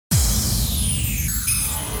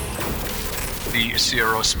the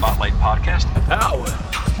CRO Spotlight Podcast.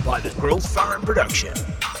 Powered by the Growth Farm Production.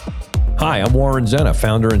 Hi, I'm Warren Zenna,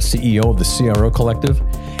 founder and CEO of the CRO Collective,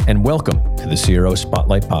 and welcome to the CRO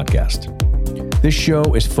Spotlight Podcast. This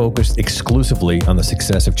show is focused exclusively on the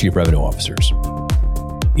success of Chief Revenue Officers.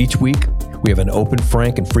 Each week, we have an open,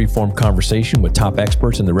 frank, and free-form conversation with top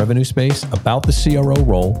experts in the revenue space about the CRO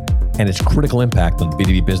role and its critical impact on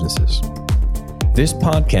B2B businesses. This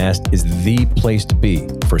podcast is the place to be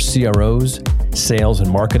for CROs, sales and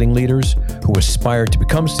marketing leaders who aspire to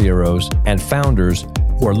become CROs, and founders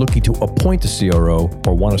who are looking to appoint a CRO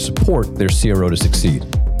or want to support their CRO to succeed.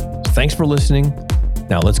 So thanks for listening.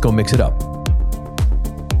 Now let's go mix it up.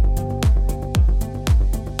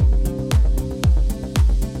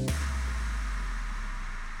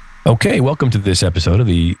 Okay, welcome to this episode of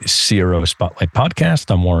the CRO Spotlight Podcast.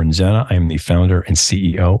 I'm Warren Zenna. I'm the founder and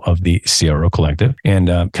CEO of the CRO Collective, and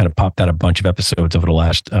kind of popped out a bunch of episodes over the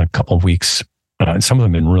last couple of weeks. Some of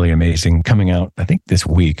them have been really amazing. Coming out, I think, this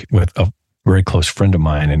week with a very close friend of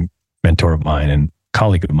mine and mentor of mine and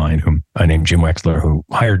colleague of mine, whom I named Jim Wexler, who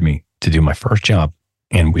hired me to do my first job.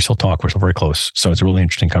 And we still talk. We're still very close. So it's a really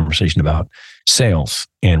interesting conversation about sales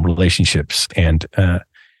and relationships and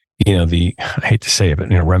I hate to say it, but,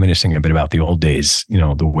 reminiscing a bit about the old days,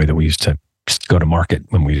 the way that we used to just go to market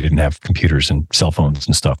when we didn't have computers and cell phones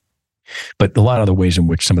and stuff. But a lot of the ways in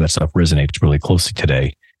which some of that stuff resonates really closely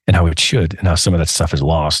today and how it should, and how some of that stuff is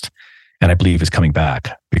lost. And I believe is coming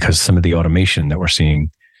back because some of the automation that we're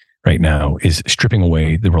seeing right now is stripping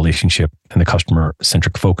away the relationship and the customer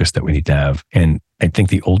centric focus that we need to have. And I think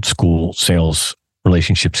the old school sales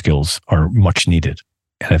relationship skills are much needed.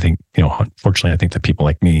 And I think, unfortunately, I think that people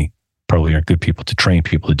like me probably are good people to train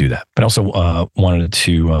people to do that. But I also wanted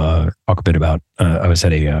to talk a bit about, I was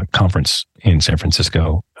at a conference in San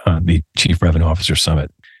Francisco, the Chief Revenue Officer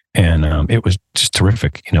Summit. And it was just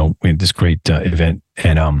terrific. We had this great event,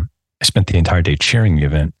 and I spent the entire day chairing the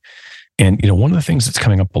event. And, one of the things that's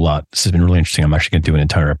coming up a lot, this has been really interesting. I'm actually going to do an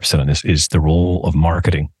entire episode on this, is the role of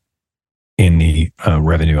marketing in the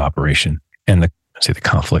revenue operation and the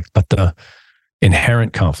conflict, but the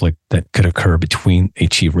inherent conflict that could occur between a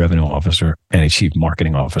chief revenue officer and a chief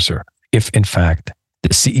marketing officer. If in fact the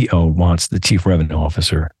CEO wants the chief revenue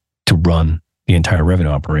officer to run the entire revenue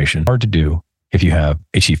operation, hard to do if you have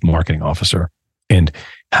a chief marketing officer. And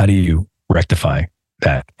how do you rectify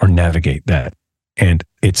that or navigate that? And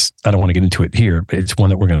I don't want to get into it here, but it's one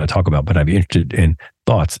that we're going to talk about, but I'd be interested in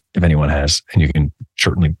thoughts if anyone has, and you can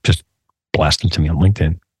certainly just blast them to me on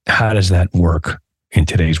LinkedIn. How does that work in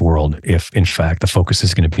today's world, if in fact the focus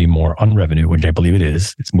is going to be more on revenue, which I believe it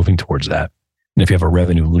is, it's moving towards that. And if you have a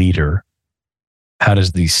revenue leader, how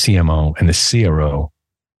does the CMO and the CRO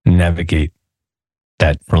navigate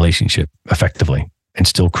that relationship effectively and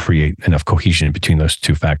still create enough cohesion between those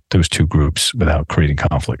two groups without creating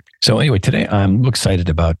conflict? So anyway, today I'm excited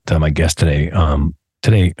about my guest today.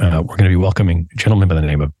 Today we're going to be welcoming a gentleman by the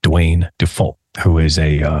name of Duane DuFault, who is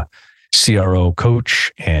a CRO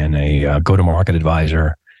coach and a go-to-market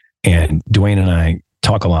advisor. And Dwayne and I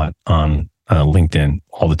talk a lot on LinkedIn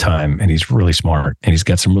all the time, and he's really smart, and he's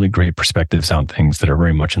got some really great perspectives on things that are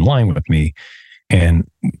very much in line with me. And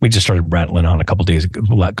we just started rattling on a couple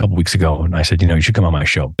weeks ago, and I said, you should come on my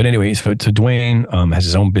show. But anyway, so Dwayne has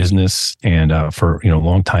his own business, and for a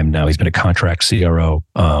long time now, he's been a contract CRO,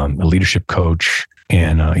 a leadership coach.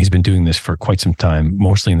 And he's been doing this for quite some time,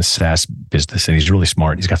 mostly in the SaaS business. And he's really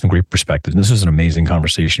smart. He's got some great perspectives. And this was an amazing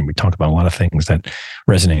conversation. We talked about a lot of things that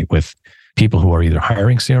resonate with people who are either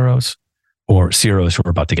hiring CROs or CROs who are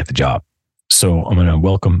about to get the job. So I'm going to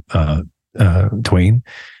welcome Dwayne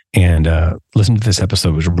and listen to this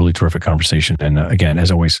episode. It was a really terrific conversation. And again, as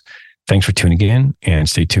always, thanks for tuning in, and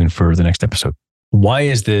stay tuned for the next episode. Why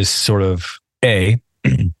is this sort of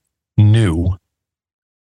new?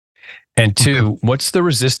 And two, what's the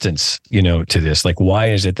resistance, to this? Like, why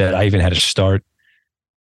is it that I even had to start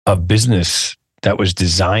a business that was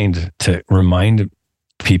designed to remind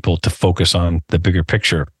people to focus on the bigger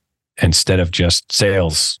picture instead of just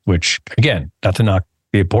sales, which, again, not to knock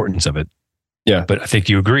the importance of it. Yeah. But I think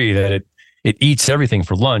you agree that it eats everything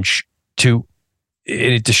for lunch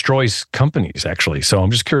it destroys companies, actually. So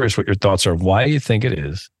I'm just curious what your thoughts are. Why do you think it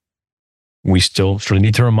is we still sort of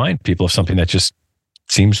need to remind people of something that just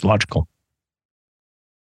seems logical?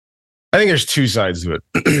 I think there's two sides to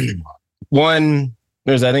it. One,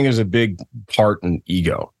 I think there's a big part in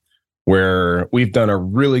ego, where we've done a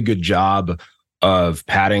really good job of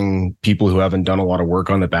patting people who haven't done a lot of work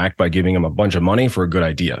on the back by giving them a bunch of money for a good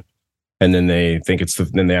idea. And then they think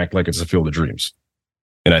then they act like it's the field of dreams.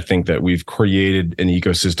 And I think that we've created an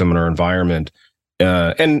ecosystem in our environment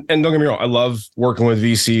And don't get me wrong, I love working with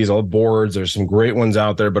VCs, I love boards. There's some great ones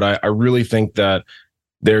out there, but I really think that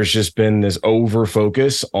there's just been this over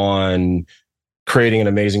focus on creating an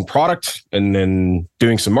amazing product and then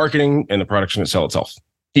doing some marketing, and the product shouldn't sell itself,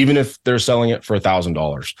 even if they're selling it for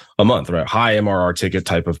 $1,000 a month, right? High MRR ticket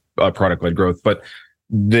type of product-led growth. But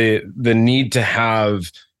the need to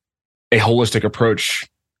have a holistic approach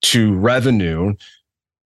to revenue,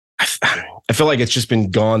 I feel like it's just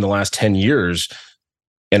been gone the last 10 years.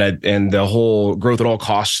 And the whole growth at all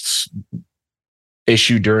costs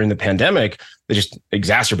issue during the pandemic, they just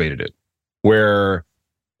exacerbated it, where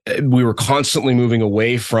we were constantly moving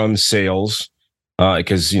away from sales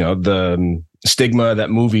because, the stigma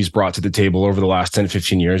that movies brought to the table over the last 10 to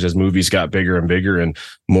 15 years, as movies got bigger and bigger and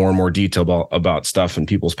more detail about stuff in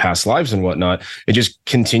people's past lives and whatnot, it just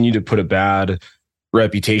continued to put a bad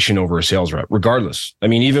reputation over a sales rep, regardless. I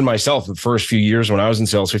mean, even myself, the first few years when I was in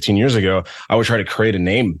sales 15 years ago, I would try to create a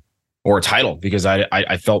name or a title because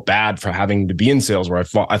I felt bad for having to be in sales, where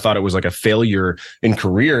I thought it was like a failure in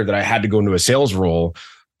career that I had to go into a sales role.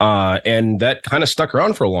 And that kind of stuck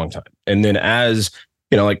around for a long time. And then as,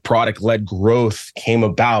 like product-led growth came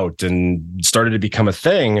about and started to become a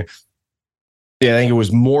thing, I think it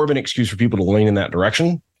was more of an excuse for people to lean in that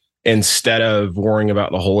direction, instead of worrying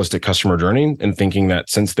about the holistic customer journey and thinking that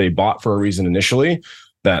since they bought for a reason initially,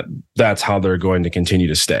 that's how they're going to continue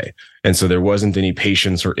to stay. And so there wasn't any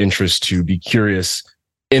patience or interest to be curious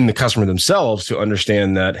in the customer themselves to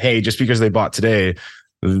understand that, hey, just because they bought today,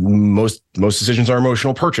 most decisions are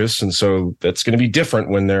emotional purchase. And so that's going to be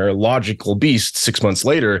different when they're a logical beast 6 months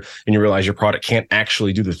later and you realize your product can't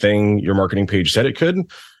actually do the thing your marketing page said it could.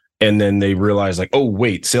 And then they realize like, oh,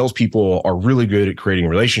 wait, salespeople are really good at creating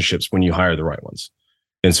relationships when you hire the right ones.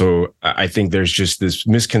 And so I think there's just this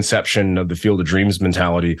misconception of the field of dreams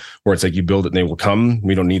mentality where it's like you build it and they will come.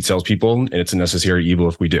 We don't need salespeople, and it's a necessary evil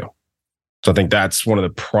if we do. So I think that's one of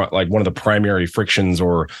the primary frictions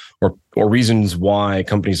or reasons why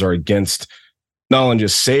companies are against not only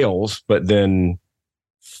just sales, but then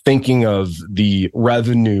thinking of the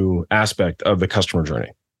revenue aspect of the customer journey.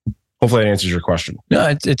 Hopefully that answers your question. No,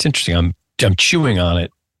 it's interesting. I'm chewing on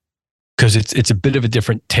it because it's a bit of a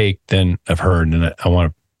different take than I've heard, and I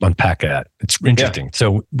want to unpack that. It's interesting. Yeah.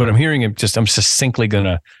 So, but I'm hearing it. I'm succinctly going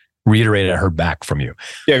to reiterate it. I heard back from you.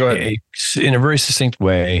 Yeah, go ahead. In a very succinct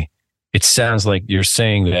way, it sounds like you're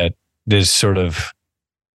saying that this sort of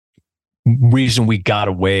reason we got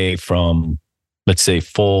away from, let's say,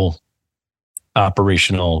 full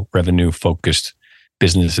operational revenue focused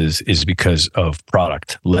businesses is because of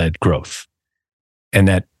product-led growth, and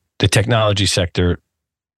that the technology sector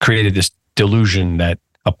created this delusion that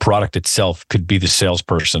a product itself could be the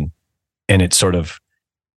salesperson, and it sort of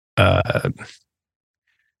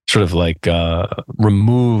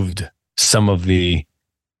removed some of the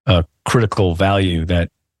critical value that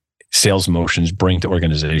sales motions bring to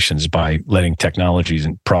organizations by letting technologies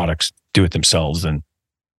and products do it themselves. And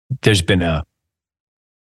there's been a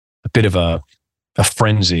bit of a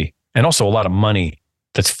frenzy, and also a lot of money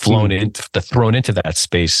that's thrown into that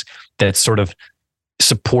space that sort of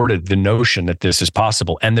supported the notion that this is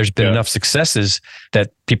possible. And there's been enough successes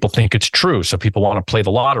that people think it's true. So people want to play the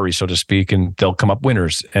lottery, so to speak, and they'll come up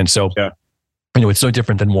winners. And so, it's no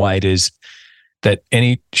different than why it is that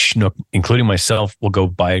any schnook, including myself, will go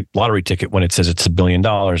buy a lottery ticket when it says it's $1 billion,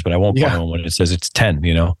 but I won't buy one when it says it's 10,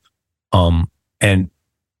 And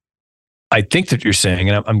I think that you're saying,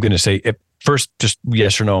 and I'm going to say, first, just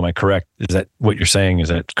yes or no, am I correct? Is that what you're saying? Is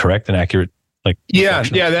that correct and accurate?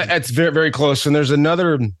 That's very, very close. And there's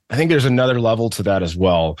another level to that as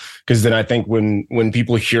well. Because then I think when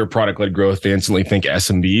people hear product-led growth, they instantly think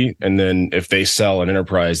SMB. And then if they sell an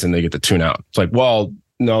enterprise, then they get to tune out. It's like, well,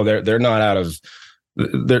 no, they're not out of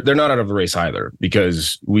the race either,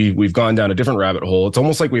 because we've gone down a different rabbit hole. It's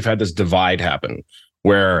almost like we've had this divide happen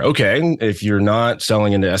where, okay, if you're not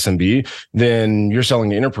selling into SMB, then you're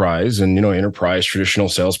selling to enterprise, and enterprise traditional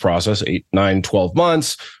sales process, 8, 9, 12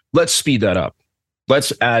 months. Let's speed that up.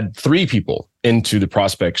 Let's add 3 people into the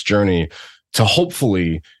prospect's journey to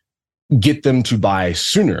hopefully get them to buy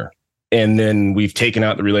sooner. And then we've taken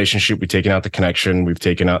out the relationship, we've taken out the connection, we've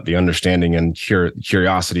taken out the understanding and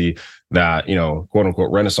curiosity that, quote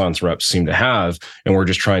unquote, Renaissance reps seem to have. And we're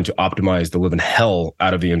just trying to optimize the living hell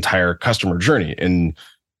out of the entire customer journey. And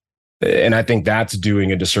I think that's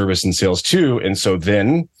doing a disservice in sales too. And so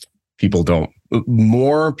then people don't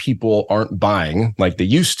more people aren't buying like they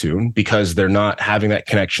used to because they're not having that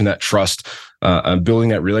connection, that trust, building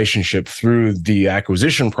that relationship through the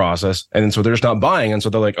acquisition process. And so they're just not buying. And so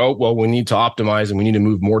they're like, oh, well, we need to optimize and we need to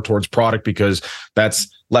move more towards product because that's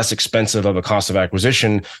less expensive of a cost of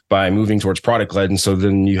acquisition by moving towards product led. And so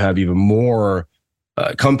then you have even more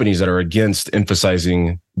companies that are against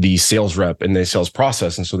emphasizing the sales rep and the sales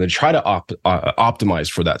process. And so they try to optimize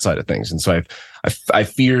for that side of things. And so I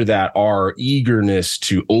fear that our eagerness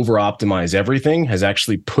to over optimize everything has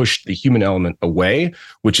actually pushed the human element away,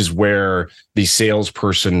 which is where the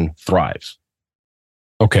salesperson thrives.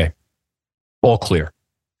 Okay. All clear.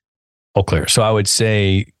 So I would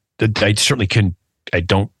say that I certainly I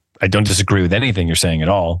don't disagree with anything you're saying at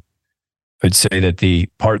all. I'd say that the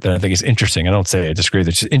part that I think is interesting, I don't say I disagree,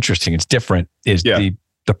 that's just interesting, it's different, is the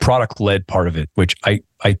product-led part of it, which I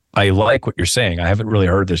like what you're saying. I haven't really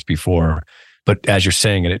heard this before, but as you're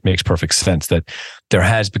saying it, it makes perfect sense that there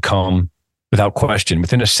has become, without question,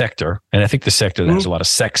 within a sector, and I think the sector that has a lot of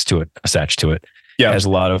sex to it, attached to it, has a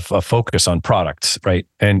lot of focus on products, right?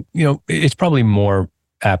 And, it's probably more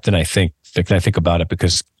apt than I think about it,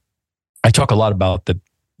 because I talk a lot about the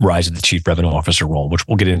rise of the chief revenue officer role, which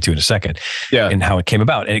we'll get into in a second, and how it came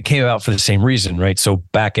about. And it came about for the same reason, right? So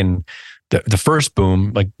back in the first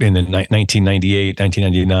boom, like in the 1998,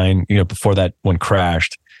 1999, before that one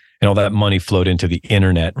crashed and all that money flowed into the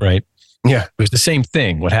internet, right? Yeah. It was the same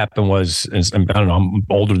thing. What happened was, I don't know, I'm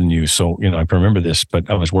older than you, so, I can remember this, but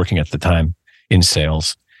I was working at the time in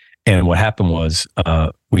sales. And what happened was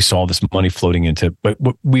we saw this money floating into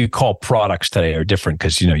what we call products today are different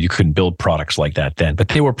because, you couldn't build products like that then. But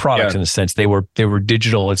they were products in the sense they were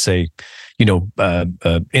digital, let's say,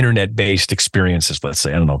 internet-based experiences, let's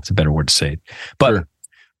say. I don't know if it's a better word to say it.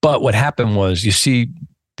 But what happened was you see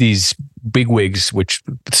these bigwigs, which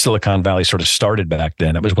Silicon Valley sort of started back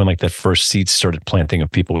then. It was when like the first seeds started planting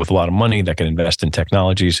of people with a lot of money that could invest in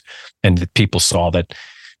technologies. And the people saw that,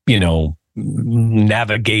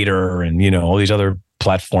 Navigator and all these other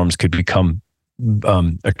platforms could become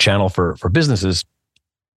a channel for businesses.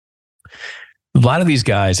 A lot of these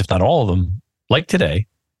guys, if not all of them, like today,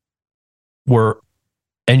 were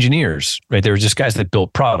engineers, right? They were just guys that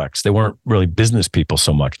built products. They weren't really business people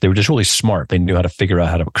so much. They were just really smart. They knew how to figure out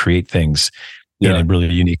how to create things in a really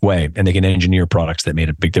unique way, and they can engineer products that made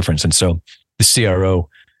a big difference. And so the CRO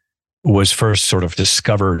was first sort of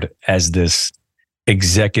discovered as this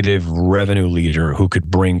executive revenue leader who could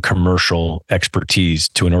bring commercial expertise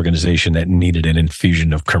to an organization that needed an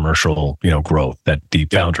infusion of commercial, growth that the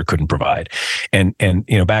founder couldn't provide. And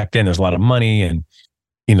back then there's a lot of money and,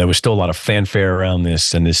 there was still a lot of fanfare around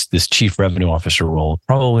this and this chief revenue officer role.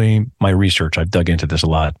 Probably my research, I've dug into this a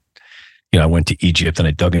lot. I went to Egypt and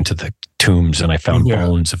I dug into the tombs and I found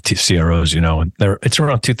bones of CROs, and it's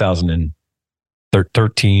around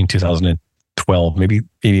 2013, 2012, maybe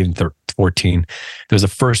even 2014. There was the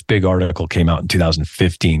first big article came out in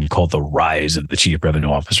 2015 called The Rise of the Chief Revenue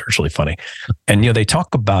Officer. It's really funny. And, they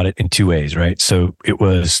talk about it in two ways, right? So it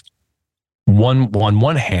was on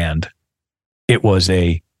one hand, it was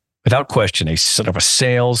without question, a sort of a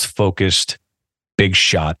sales focused big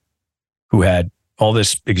shot who had all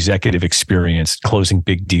this executive experience, closing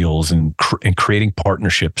big deals and creating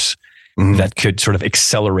partnerships that could sort of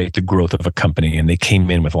accelerate the growth of a company. And they came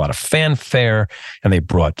in with a lot of fanfare and they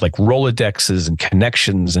brought like Rolodexes and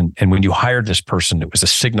connections. And when you hired this person, it was a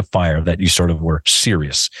signifier that you sort of were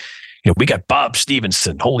serious. We got Bob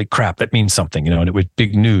Stevenson. Holy crap, that means something, and it was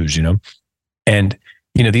big news, And,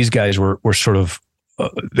 these guys were sort of,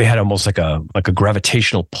 they had almost like a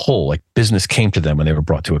gravitational pull, like business came to them when they were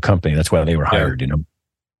brought to a company. That's why they were hired, And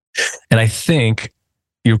I think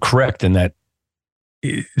you're correct in that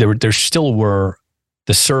there still were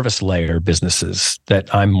the service layer businesses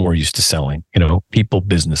that I'm more used to selling, people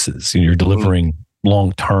businesses. You're delivering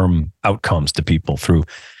long-term outcomes to people through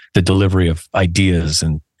the delivery of ideas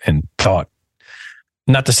and thought.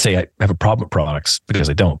 Not to say I have a problem with products, because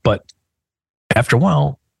I don't, but after a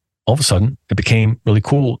while, all of a sudden it became really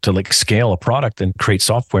cool to like scale a product and create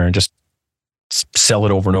software and just sell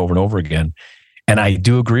it over and over and over again. And I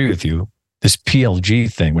do agree with you. This PLG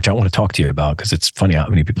thing, which I want to talk to you about, because it's funny how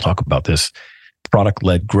many people talk about this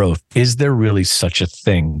product-led growth. Is there really such a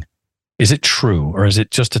thing? Is it true, or is it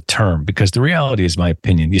just a term? Because the reality is, my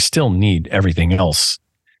opinion, you still need everything else.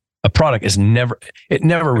 A product never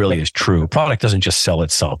really is true. A product doesn't just sell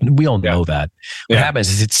itself. And we all know that. What happens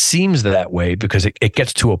is it seems that way because it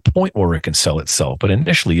gets to a point where it can sell itself. But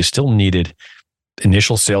initially you still needed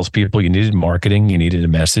initial salespeople, you needed marketing, you needed a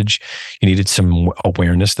message, you needed some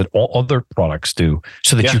awareness that all other products do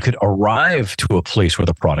so that you could arrive to a place where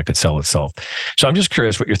the product could sell itself. So I'm just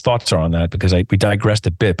curious what your thoughts are on that, because we digressed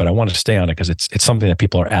a bit, but I want to stay on it because it's something that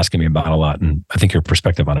people are asking me about a lot. And I think your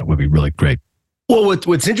perspective on it would be really great. Well,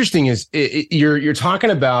 what's interesting is you're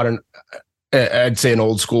talking about I'd say an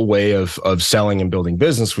old school way of selling and building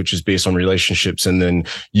business, which is based on relationships, and then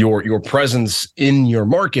your presence in your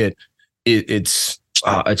market. It's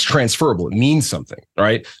transferable. It means something,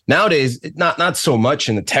 right? Nowadays, not so much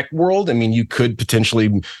in the tech world. I mean, you could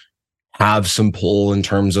potentially have some pull in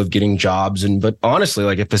terms of getting jobs, but honestly,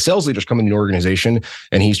 like if the sales leader's coming to the organization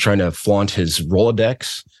and he's trying to flaunt his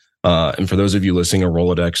Rolodex. And for those of you listening, a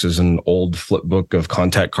Rolodex is an old flip book of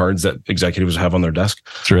contact cards that executives have on their desk.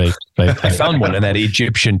 That's right. I found one in that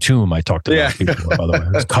Egyptian tomb I talked about before, by the way.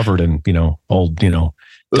 It was covered in, old, Those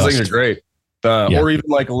dust. things are great. Or even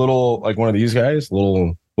like like one of these guys,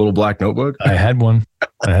 little black notebook. I had one,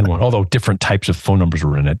 although different types of phone numbers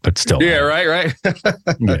were in it, but still. Yeah, right.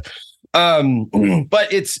 Yeah.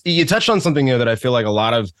 But you touched on something there that I feel like a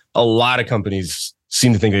lot of companies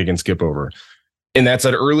seem to think they can skip over. And that's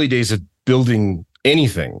at early days of building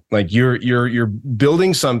anything. Like you're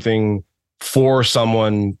building something for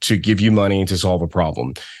someone to give you money to solve a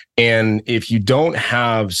problem. And if you don't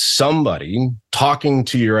have somebody talking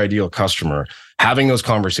to your ideal customer, having those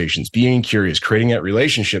conversations, being curious, creating that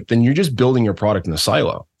relationship, then you're just building your product in a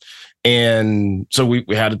silo. And so we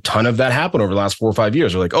had a ton of that happen over the last 4 or 5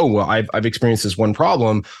 years. We're like, oh, well, I've experienced this one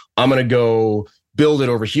problem. I'm going to go build it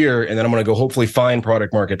over here. And then I'm going to go hopefully find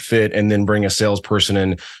product market fit and then bring a salesperson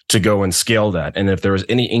in to go and scale that. And if there was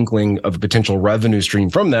any inkling of a potential revenue stream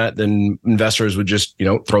from that, then investors would just,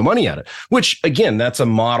 throw money at it, which again, that's a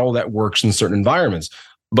model that works in certain environments.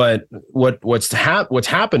 But what's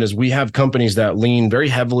happened is we have companies that lean very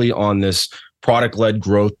heavily on this product-led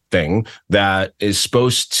growth thing that is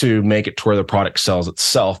supposed to make it to where the product sells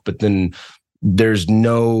itself, but then there's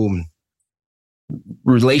no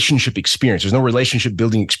relationship experience. There's no relationship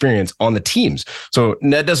building experience on the teams. So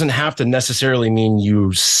that doesn't have to necessarily mean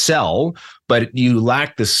you sell, but you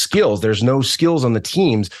lack the skills. There's no skills on the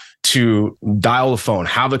teams to dial the phone,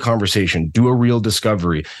 have a conversation, do a real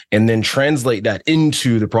discovery, and then translate that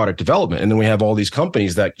into the product development. And then we have all these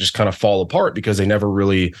companies that just kind of fall apart because they never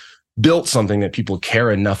really built something that people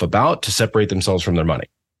care enough about to separate themselves from their money.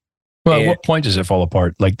 Well, at what point does it fall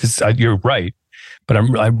apart? Like this, you're right. But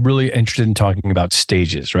I'm really interested in talking about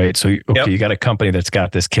stages, right? So, you got a company that's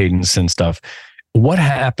got this cadence and stuff. What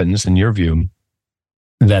happens, in your view,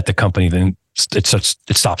 that the company then it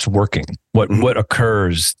stops working? What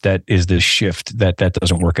occurs that is this shift that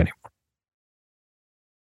doesn't work anymore?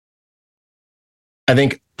 I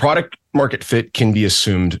think product market fit can be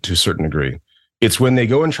assumed to a certain degree. It's when they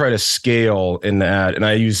go and try to scale in that, and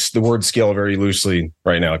I use the word scale very loosely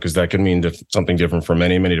right now because that can mean something different for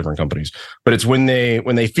many, many different companies. But it's when they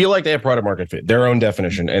feel like they have product market fit, their own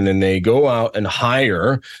definition, and then they go out and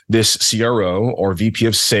hire this CRO or VP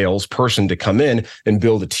of sales person to come in and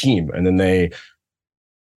build a team. And then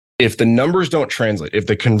if the numbers don't translate, if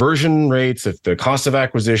the conversion rates, if the cost of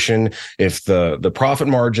acquisition, if the profit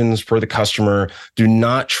margins for the customer do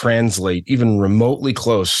not translate even remotely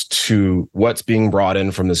close to what's being brought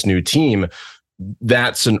in from this new team,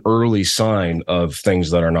 that's an early sign of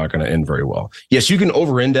things that are not going to end very well. Yes, you can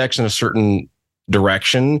over-index in a certain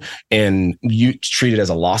direction and you treat it as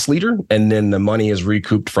a loss leader, and then the money is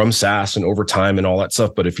recouped from SaaS and over time and all that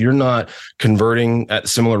stuff. But if you're not converting at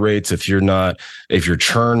similar rates, if your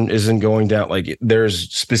churn isn't going down, like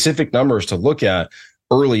there's specific numbers to look at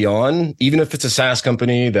early on, even if it's a SaaS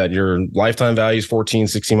company that your lifetime value is 14,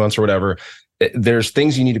 16 months or whatever. There's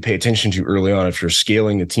things you need to pay attention to early on if you're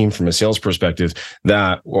scaling the team from a sales perspective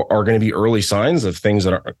that are going to be early signs of things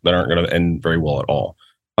that aren't going to end very well at all.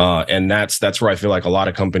 And that's where I feel like a lot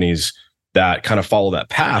of companies that kind of follow that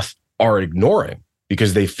path are ignoring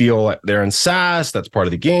because they feel like they're in SaaS. That's part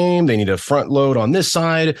of the game. They need a front load on this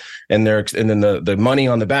side, and then the money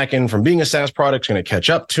on the back end from being a SaaS product is going to catch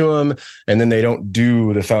up to them. And then they don't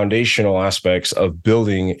do the foundational aspects of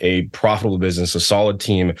building a profitable business, a solid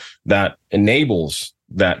team that enables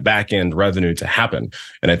that back end revenue to happen.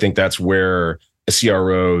 And I think that's where a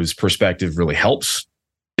CRO's perspective really helps,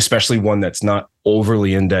 especially one that's not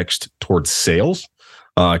overly indexed towards sales.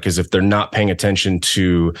 Because if they're not paying attention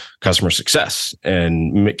to customer success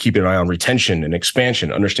and keeping an eye on retention and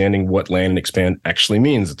expansion, understanding what land and expand actually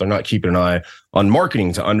means, if they're not keeping an eye on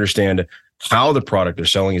marketing to understand how the product they're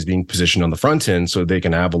selling is being positioned on the front end so they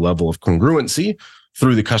can have a level of congruency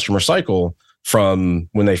through the customer cycle, from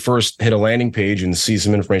when they first hit a landing page and see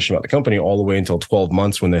some information about the company all the way until 12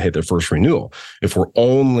 months when they hit their first renewal. If we're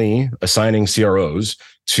only assigning CROs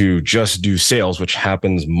to just do sales, which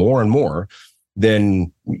happens more and more,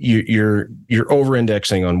 then you're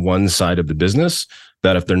over-indexing on one side of the business,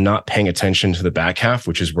 that if they're not paying attention to the back half,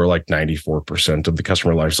 which is where like 94% of the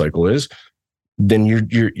customer life cycle is, then you're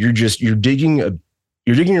digging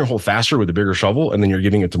your hole faster with a bigger shovel, and then you're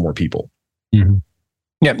giving it to more people. Mm-hmm.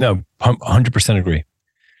 Yeah, no, 100% agree.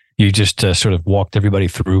 You just sort of walked everybody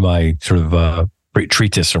through my sort of great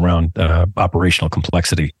treatise around operational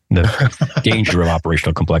complexity, the danger of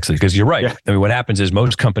operational complexity. Because you're right. Yeah. I mean, what happens is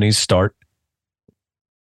most companies start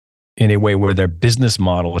in a way where their business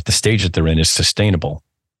model at the stage that they're in is sustainable.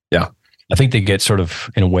 Yeah. I think they get sort of,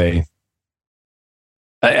 in a way,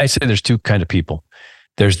 I say there's two kind of people.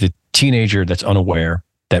 There's the teenager that's unaware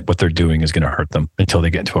that what they're doing is going to hurt them until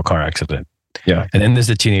they get into a car accident. Yeah. And then there's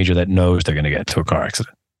the teenager that knows they're going to get into a car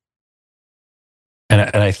accident. And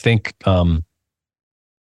I think the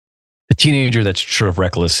teenager that's sort of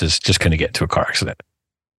reckless is just going to get into a car accident.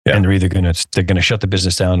 Yeah. And they're either going to shut the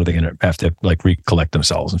business down, or they're going to have to like recollect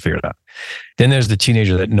themselves and figure it out. Then there's the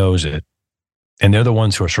teenager that knows it, and they're the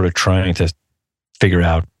ones who are sort of trying to figure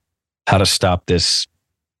out how to stop this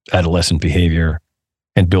adolescent behavior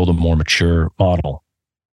and build a more mature model.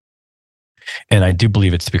 And I do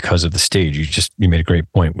believe it's because of the stage. You made a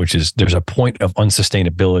great point, which is there's a point of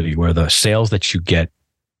unsustainability where the sales that you get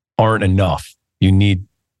aren't enough. You need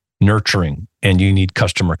nurturing, and you need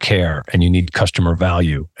customer care, and you need customer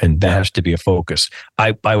value, and that has to be a focus.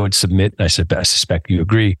 I would submit, and I suspect you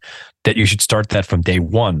agree, that you should start that from day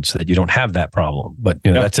one so that you don't have that problem. But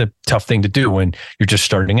that's a tough thing to do when you're just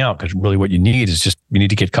starting out, because really what you need is you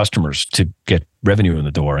need to get customers to get revenue in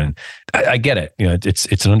the door. And I get it.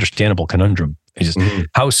 It's an understandable conundrum. It's just,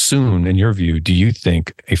 how soon, in your view, do you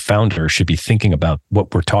think a founder should be thinking about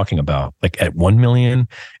what we're talking about? Like at 1 million,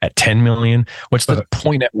 at 10 million? What's the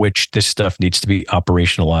point at which this stuff needs to be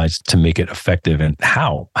operationalized to make it effective? And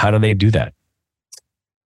how do they do that?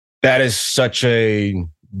 That is such a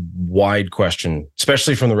wide question,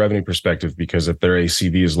 especially from the revenue perspective, because if their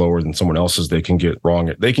ACV is lower than someone else's, they can get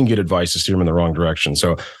advice to steer them in the wrong direction.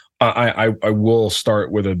 So I will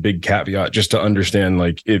start with a big caveat just to understand,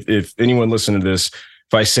 like, if anyone listening to this,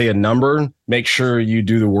 if I say a number, make sure you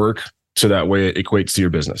do the work so that way it equates to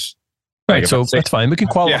your business. Right. So that's fine. We can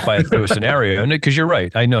qualify it through a scenario, because you're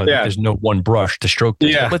right. I know that there's no one brush to stroke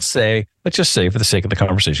this. Yeah. But let's just say, for the sake of the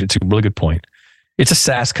conversation, it's a really good point. It's a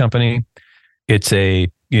SaaS company. It's a,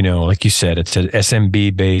 like you said, it's an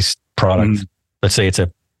SMB based product. Let's say it's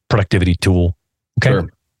a productivity tool. Okay. Sure.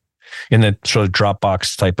 In the sort of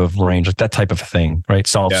Dropbox type of range, like that type of thing, right?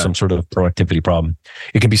 Solve some sort of productivity problem.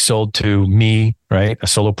 It can be sold to me, right? A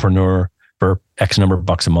solopreneur for X number of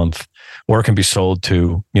bucks a month, or it can be sold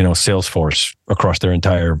to, Salesforce across their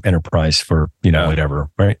entire enterprise for, whatever,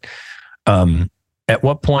 right? At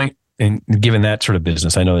what point, and given that sort of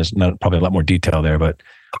business, I know there's not probably a lot more detail there, but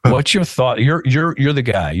what's your thought? You're the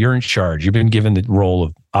guy. You're in charge. You've been given the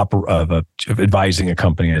role of advising a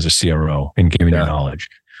company as a CRO and giving your knowledge.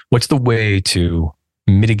 What's the way to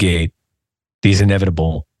mitigate these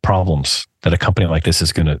inevitable problems that a company like this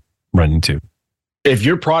is going to run into? If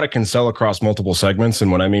your product can sell across multiple segments,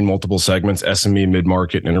 and when I mean multiple segments, SME,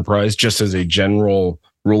 mid-market, and enterprise, just as a general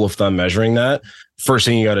rule of thumb measuring that, first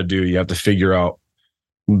thing you got to do, you have to figure out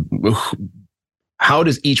how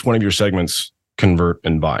does each one of your segments convert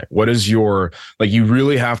and buy? What is you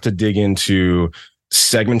really have to dig into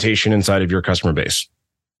segmentation inside of your customer base.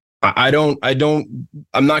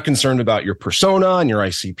 I'm not concerned about your persona and your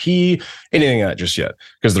ICP, anything like that just yet,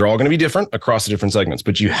 because they're all going to be different across the different segments,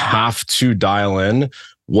 but you have to dial in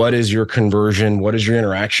what is your conversion, what is your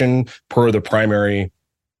interaction per the primary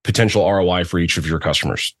potential ROI for each of your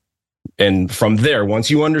customers. And from there,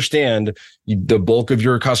 once you understand the bulk of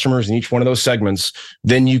your customers in each one of those segments,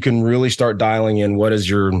 then you can really start dialing in what is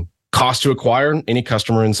your cost to acquire any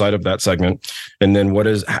customer inside of that segment. And then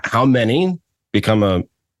how many become a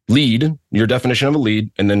lead, your definition of a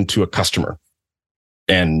lead, and then to a customer,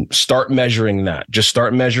 and start measuring that. Just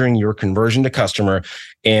start measuring your conversion to customer.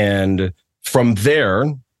 And from there,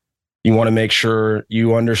 you want to make sure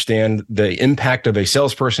you understand the impact of a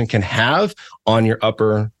salesperson can have on your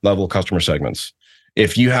upper level customer segments.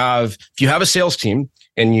 If you have a sales team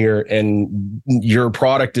and your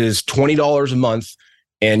product is $20 a month,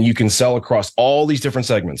 and you can sell across all these different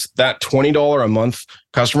segments, that $20 a month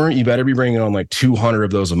customer, you better be bringing on like 200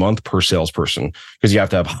 of those a month per salesperson, because you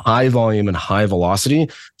have to have high volume and high velocity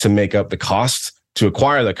to make up the cost to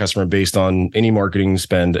acquire that customer based on any marketing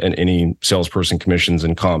spend and any salesperson commissions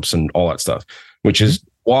and comps and all that stuff, which is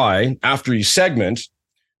why after you segment,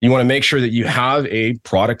 you want to make sure that you have a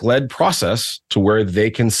product-led process to where they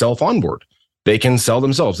can self-onboard. They can sell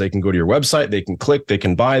themselves. They can go to your website. They can click. They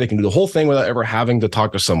can buy. They can do the whole thing without ever having to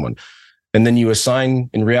talk to someone. And then you assign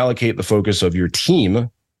and reallocate the focus of your team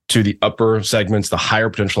to the upper segments, the higher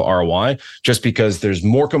potential ROI, just because there's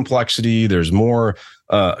more complexity, there's more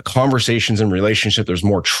conversations and relationship, there's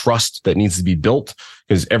more trust that needs to be built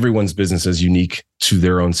because everyone's business is unique to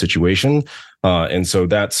their own situation. And so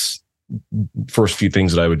that's first few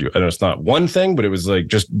things that I would do. I know it's not one thing, but it was like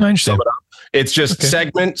just sum it up. It's just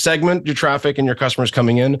segment your traffic and your customers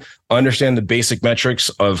coming in, understand the basic metrics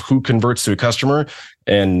of who converts to a customer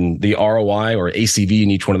and the ROI or ACV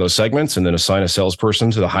in each one of those segments, and then assign a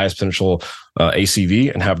salesperson to the highest potential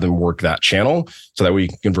ACV and have them work that channel so that we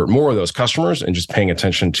can convert more of those customers and just paying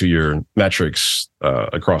attention to your metrics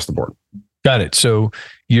across the board. Got it. So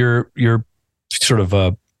your sort of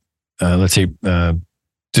let's say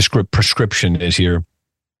prescription is here.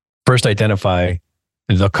 First, identify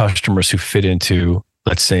the customers who fit into,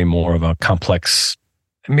 let's say, more of a complex,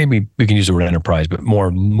 maybe we can use the word enterprise, but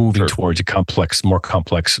more moving towards a more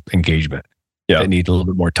complex engagement. That need a little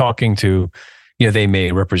bit more talking to. They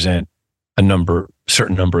may represent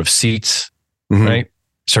certain number of seats, right?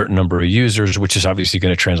 Certain number of users, which is obviously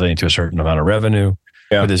going to translate into a certain amount of revenue.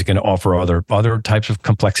 But is it going to offer other types of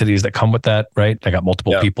complexities that come with that, right? I got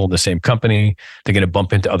multiple people in the same company. They're going to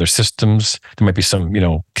bump into other systems. There might be some,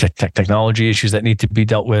 technology issues that need to be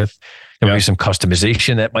dealt with. There might be some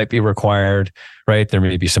customization that might be required, right? There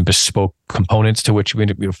may be some bespoke components to which we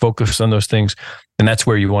need to focus on those things. And that's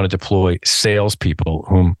where you want to deploy salespeople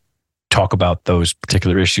whom talk about those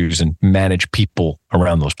particular issues and manage people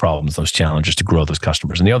around those problems, those challenges to grow those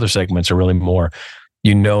customers. And the other segments are really more,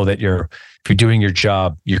 that if you're doing your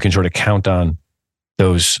job, you can sort of count on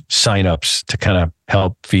those signups to kind of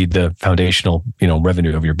help feed the foundational,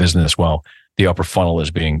 revenue of your business while the upper funnel is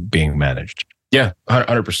being managed. Yeah,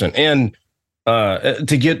 100%. And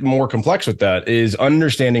to get more complex with that is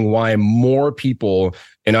understanding why more people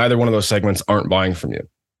in either one of those segments aren't buying from you,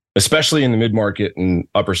 especially in the mid-market and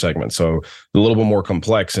upper segment. So a little bit more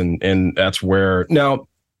complex. And that's where, now,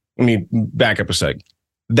 let me back up a sec.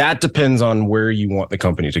 That depends on where you want the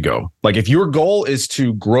company to go. Like if your goal is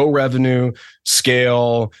to grow revenue,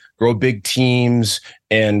 scale, grow big teams,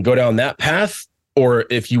 and go down that path, or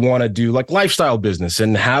if you want to do like lifestyle business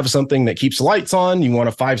and have something that keeps the lights on, you want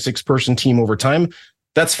a 5-6 person team over time,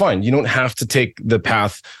 that's fine. You don't have to take the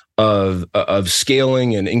path of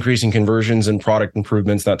scaling and increasing conversions and product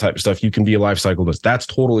improvements, that type of stuff. You can be a life cycle business. That's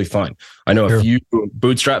totally fine. I know a few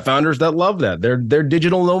Bootstrap founders that love that. They're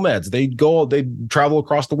digital nomads. They travel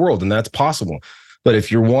across the world, and that's possible. But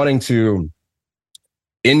if you're wanting to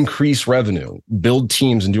increase revenue, build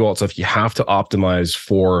teams, and do all that stuff, you have to optimize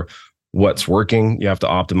for what's working. You have to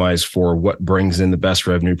optimize for what brings in the best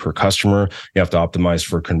revenue per customer. You have to optimize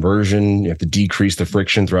for conversion. You have to decrease the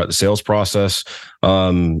friction throughout the sales process.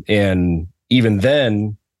 And even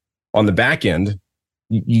then, on the back end,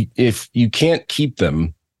 if you can't keep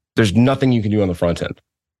them, there's nothing you can do on the front end.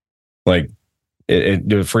 Like,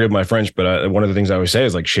 forgive my French, but one of the things I always say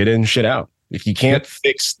is like shit in, shit out. If you can't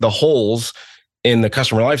fix the holes in the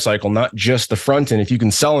customer lifecycle, not just the front end, if you can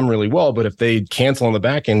sell them really well, but if they cancel on the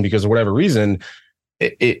back end because of whatever reason,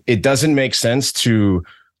 it doesn't make sense to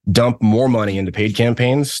dump more money into paid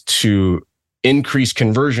campaigns to increase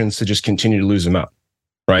conversions to just continue to lose them out,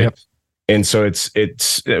 right? Yep. And so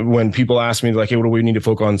it's when people ask me like, hey, what do we need to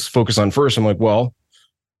focus on first? I'm like, well,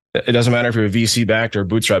 it doesn't matter if you're a VC backed or a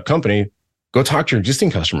bootstrap company. Go talk to your existing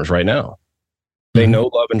customers right now. They know,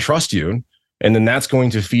 love, and trust you. And then that's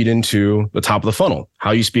going to feed into the top of the funnel,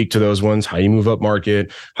 how you speak to those ones, how you move up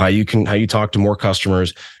market, how you talk to more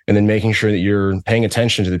customers, and then making sure that you're paying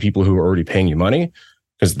attention to the people who are already paying you money,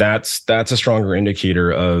 because that's a stronger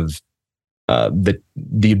indicator of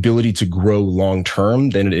the ability to grow long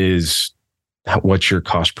term than it is what's your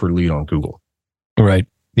cost per lead on Google. Right.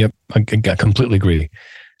 Yep. I completely agree.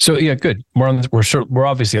 So yeah, good. We're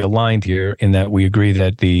obviously aligned here in that we agree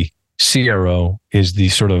that the CRO is the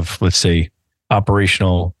sort of, let's say,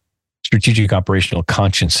 strategic operational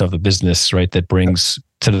conscience of the business, right? That brings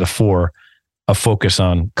to the fore a focus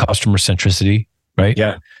on customer centricity, right?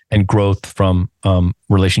 Yeah. And growth from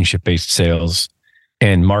relationship-based sales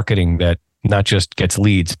and marketing that not just gets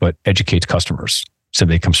leads, but educates customers so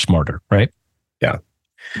they become smarter, right? Yeah.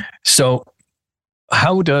 So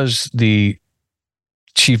how does the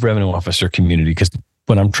chief revenue officer community, because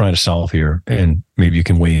what I'm trying to solve here, and maybe you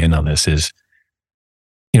can weigh in on this, is,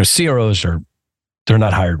 CROs they're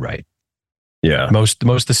not hired right. Yeah. Most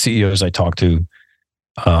of the CEOs I talk to,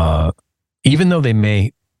 even though they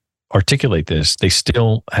may articulate this, they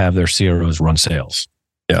still have their CROs run sales.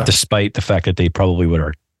 Yeah. Despite the fact that they probably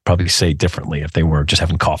would probably say differently if they were just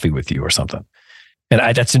having coffee with you or something. And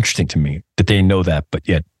that's interesting to me that they know that, but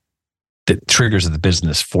yet the triggers of the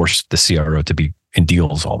business force the CRO to be in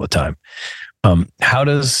deals all the time. How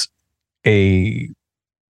does a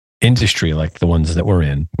industry like the ones that we're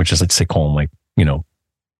in, which is, let's say, call them like,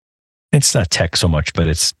 it's not tech so much, but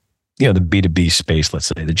it's, the B2B space, let's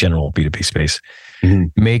say the general B2B space,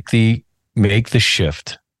 make the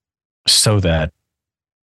shift so that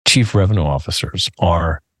chief revenue officers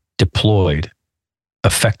are deployed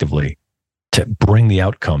effectively to bring the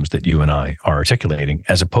outcomes that you and I are articulating,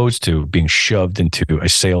 as opposed to being shoved into a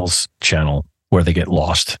sales channel where they get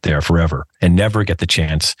lost there forever and never get the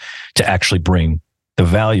chance to actually bring the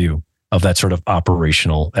value of that sort of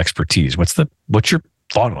operational expertise. What's your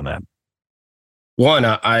thought on that? One,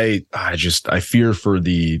 I fear for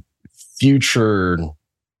the future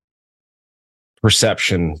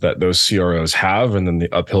perception that those CROs have, and then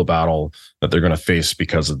the uphill battle that they're going to face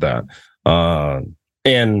because of that.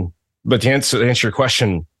 But to answer your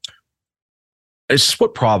question, it's just,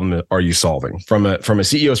 what problem are you solving from a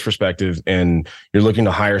CEO's perspective? And you're looking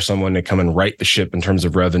to hire someone to come and right the ship in terms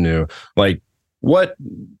of revenue. Like,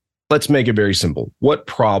 let's make it very simple. What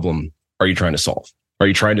problem are you trying to solve? Are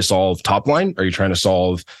you trying to solve top line? Are you trying to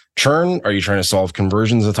solve churn? Are you trying to solve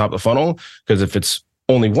conversions at the top of the funnel? Because if it's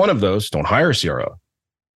only one of those, don't hire a CRO.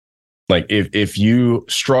 Like, if you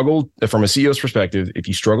struggle from a CEO's perspective, if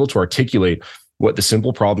you struggle to articulate what the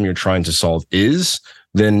simple problem you're trying to solve is,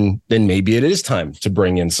 then maybe it is time to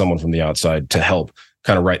bring in someone from the outside to help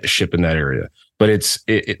kind of right the ship in that area. But I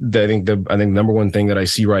think the number one thing that I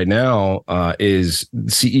see right now is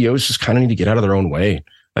CEOs just kind of need to get out of their own way.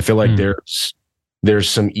 I feel like there's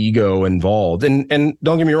some ego involved, and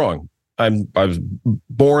don't get me wrong, I was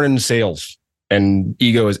born in sales, and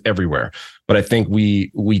ego is everywhere. But I think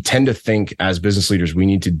we tend to think as business leaders we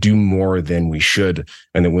need to do more than we should,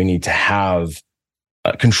 and that we need to have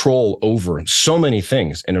control over so many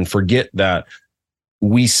things, and then forget that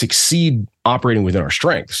we succeed operating within our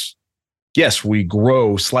strengths. Yes, we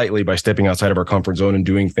grow slightly by stepping outside of our comfort zone and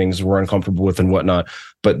doing things we're uncomfortable with and whatnot.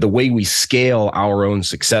 But the way we scale our own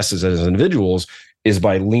successes as individuals is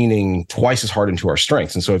by leaning twice as hard into our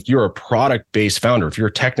strengths. And so if you're a product-based founder, if you're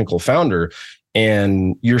a technical founder,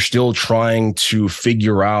 and you're still trying to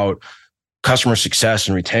figure out customer success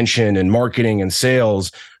and retention and marketing and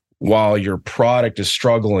sales while your product is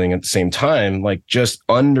struggling at the same time, like, just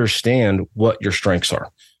understand what your strengths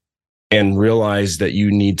are and realize that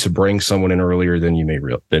you need to bring someone in earlier than you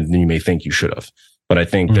may think you should have. But I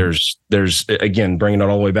think there's again, bringing it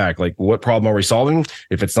all the way back, like, what problem are we solving?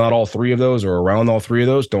 If it's not all three of those or around all three of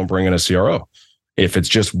those, don't bring in a CRO. If it's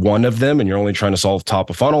just one of them and you're only trying to solve top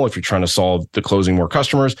of funnel, if you're trying to solve the closing more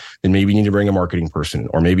customers, then maybe you need to bring a marketing person,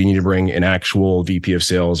 or maybe you need to bring an actual VP of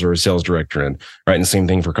sales or a sales director in, right? And the same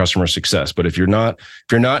thing for customer success. But if you're not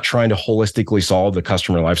trying to holistically solve the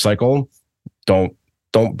customer lifecycle, don't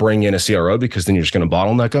bring in a CRO, because then you're just going to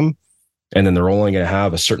bottleneck them. And then they're only going to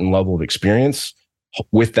have a certain level of experience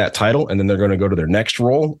with that title, and then they're going to go to their next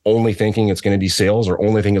role only thinking it's going to be sales, or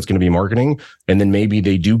only thinking it's going to be marketing. And then maybe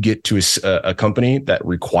they do get to a company that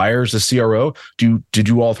requires a CRO to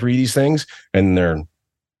do all three of these things, and they're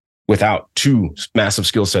without two massive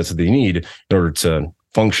skill sets that they need in order to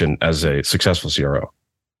function as a successful CRO.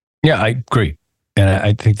 Yeah, I agree. And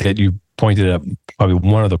I think that you pointed out probably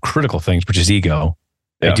one of the critical things, which is ego.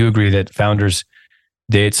 Yeah. I do agree that founders,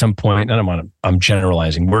 they at some point, and I'm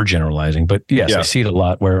generalizing, we're generalizing, but yes, I see it a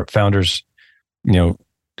lot where founders,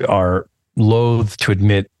 are loath to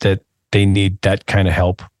admit that they need that kind of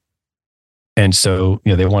help. And so,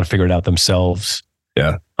 they want to figure it out themselves.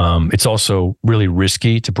 Yeah. It's also really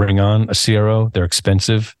risky to bring on a CRO. They're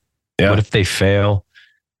expensive. Yeah. What if they fail?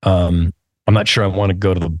 I'm not sure I want to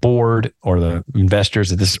go to the board or the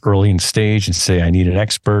investors at this early in stage and say, I need an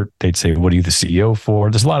expert. They'd say, what are you the CEO for?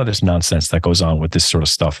 There's a lot of this nonsense that goes on with this sort of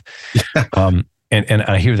stuff. And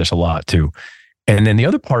I hear this a lot too. And then the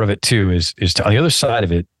other part of it too is on the other side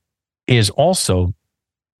of it is also,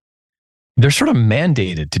 they're sort of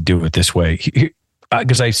mandated to do it this way.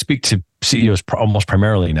 Because I speak to CEOs almost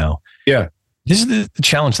primarily now. Yeah. This is the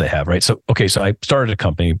challenge they have, right? So I started a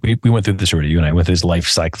company. We went through this already. You and I went through this life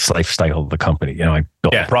cycle of the company. I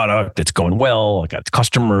built a product. It's going well. I got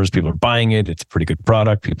customers. People are buying it. It's a pretty good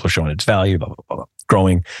product. People are showing its value, blah, blah, blah, blah.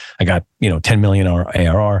 Growing. I got, 10 million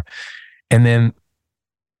ARR. And then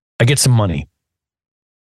I get some money.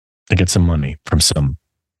 From some,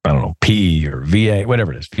 I don't know, PE or VA,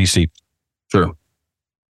 whatever it is, VC. Sure.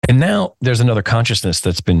 And now there's another consciousness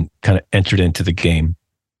that's been kind of entered into the game.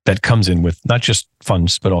 that comes in with not just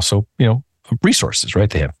funds, but also, resources, right?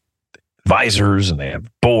 They have advisors and they have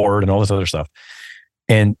board and all this other stuff.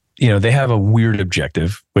 And, they have a weird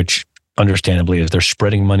objective, which understandably is they're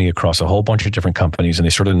spreading money across a whole bunch of different companies. And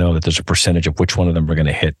they sort of know that there's a percentage of which one of them are going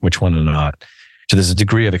to hit, which one are not. So there's a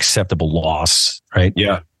degree of acceptable loss, right?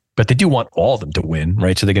 Yeah. But they do want all of them to win,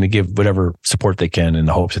 right? So they're going to give whatever support they can in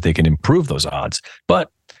the hopes that they can improve those odds.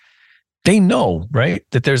 But they know, right,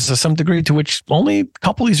 that there's some degree to which only a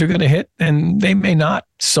couple of these are going to hit and they may not.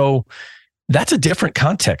 So that's a different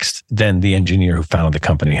context than the engineer who founded the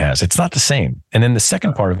company has. It's not the same. And then the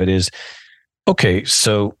second part of it is, okay,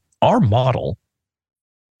 so our model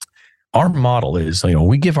is,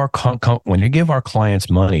 we give when you give our clients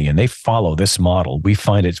money and they follow this model, we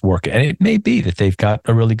find it's working. And it may be that they've got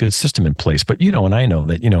a really good system in place, but and I know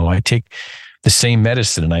that, I take the same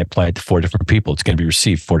medicine and I apply it to 4 different people. It's going to be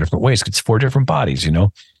received 4 different ways. It's 4 different bodies,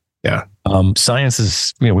 Yeah. Science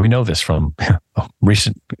is, we know this from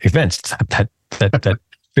recent events that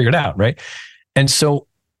figured out, right? And so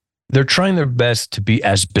they're trying their best to be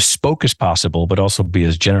as bespoke as possible, but also be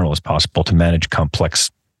as general as possible to manage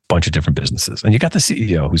complex bunch of different businesses. And you got the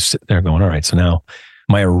CEO who's sitting there going, all right, so now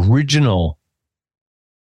my original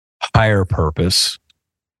higher purpose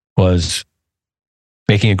was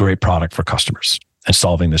making a great product for customers and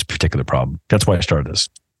solving this particular problem. That's why I started this.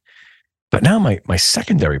 But now my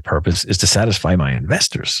secondary purpose is to satisfy my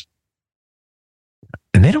investors.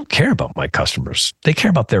 And they don't care about my customers. They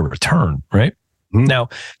care about their return, right? Mm-hmm. Now,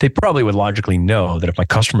 they probably would logically know that if my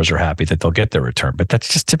customers are happy, that they'll get their return. But that's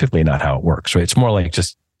just typically not how it works, right? It's more like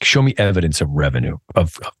just show me evidence of revenue,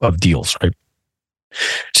 of deals, right?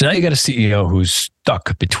 So now you got a CEO who's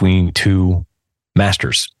stuck between 2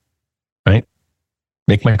 masters, right?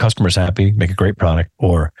 Make my customers happy, make a great product,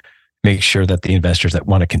 or make sure that the investors that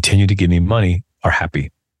want to continue to give me money are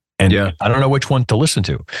happy. And I don't know which one to listen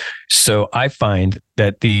to. So I find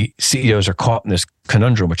that the CEOs are caught in this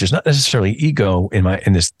conundrum, which is not necessarily ego in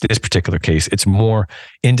this particular case. It's more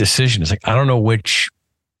indecision. It's like, I don't know which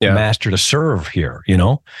master to serve here,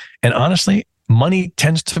 And honestly, money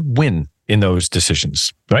tends to win in those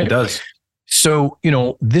decisions, right? It does. So,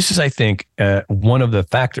 this is, I think, one of the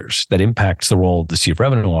factors that impacts the role of the Chief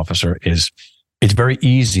Revenue Officer is it's very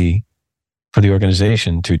easy for the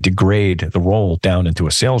organization to degrade the role down into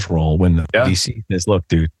a sales role when the VC says, look,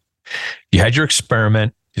 dude, you had your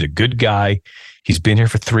experiment. He's a good guy. He's been here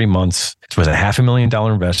for 3 months. It was a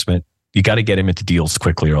 $500,000 investment. You got to get him into deals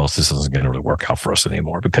quickly or else this isn't going to really work out for us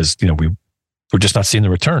anymore because, we're just not seeing the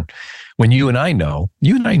return. When you and I know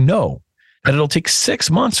that it'll take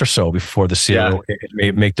 6 months or so before the CRO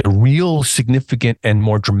may make the real significant and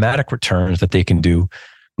more dramatic returns that they can do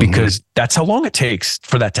because that's how long it takes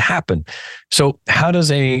for that to happen. So how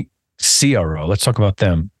does a CRO, let's talk about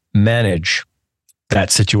them, manage that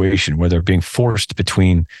situation where they're being forced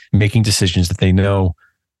between making decisions that they know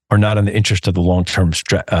are not in the interest of the long-term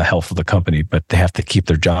health of the company, but they have to keep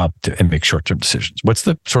their job and make short-term decisions? What's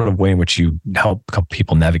the sort of way in which you help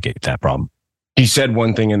people navigate that problem? He said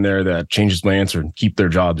one thing in there that changes my answer: keep their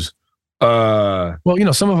jobs. Well,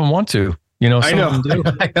 some of them want to. Some I know. Of them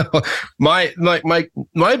do. I know.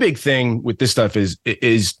 My big thing with this stuff is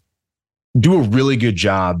do a really good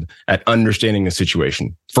job at understanding the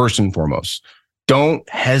situation first and foremost. Don't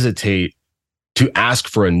hesitate to ask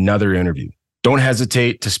for another interview. Don't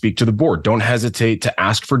hesitate to speak to the board. Don't hesitate to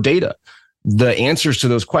ask for data. The answers to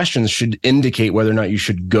those questions should indicate whether or not you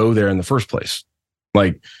should go there in the first place.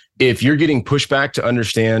 Like, if you're getting pushback to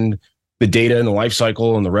understand the data and the life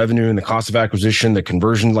cycle and the revenue and the cost of acquisition, the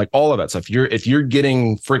conversion, like all of that stuff, if you're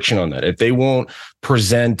getting friction on that, if they won't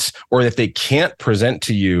present or if they can't present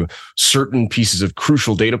to you certain pieces of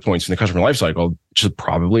crucial data points in the customer life cycle, which is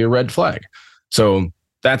probably a red flag. So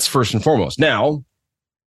that's first and foremost. Now,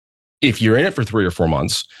 if you're in it for 3 or 4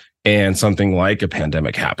 months and something like a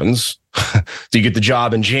pandemic happens, so you get the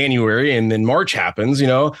job in January and then March happens,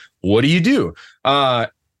 what do you do?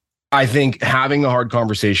 I think having the hard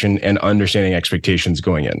conversation and understanding expectations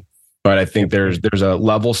going in. But I think there's a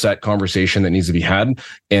level set conversation that needs to be had.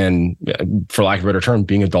 And for lack of a better term,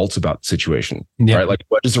 being adults about the situation, right? Like,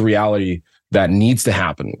 what is the reality that needs to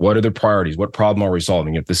happen? What are the priorities? What problem are we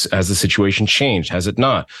solving? Has the situation changed? Has it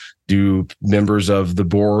not? Do members of the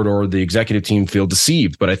board or the executive team feel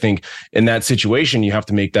deceived? But I think in that situation, you have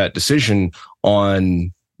to make that decision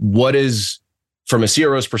on what is, from a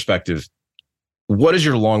CRO's perspective, what is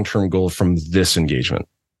your long-term goal from this engagement?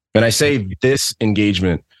 And I say this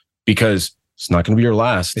engagement because it's not going to be your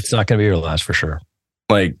last. It's not going to be your last for sure.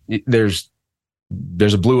 Like, there's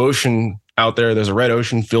a blue ocean out there. There's a red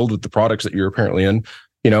ocean filled with the products that you're apparently in,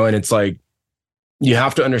 and it's like, you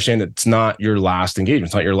have to understand that it's not your last engagement.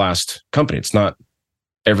 It's not your last company. It's not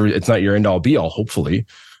your end all be all, hopefully,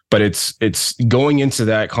 but it's going into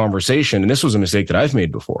that conversation. And this was a mistake that I've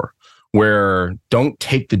made before, where don't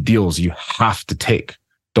take the deals you have to take.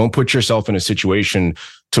 Don't put yourself in a situation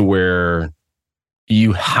to where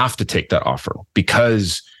you have to take that offer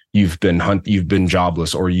because you've been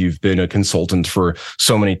jobless, or you've been a consultant for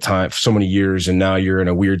so many years, and now you're in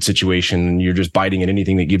a weird situation and you're just biting at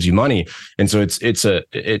anything that gives you money. And so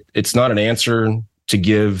it's not an answer to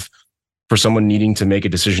give for someone needing to make a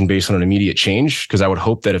decision based on an immediate change. Because I would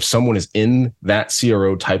hope that if someone is in that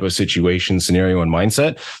CRO type of situation, scenario, and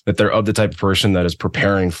mindset, that they're of the type of person that is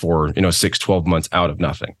preparing for 6-12 months out of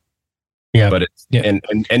nothing. Yeah. But and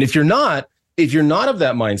if you're not of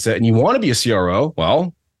that mindset and you want to be a CRO,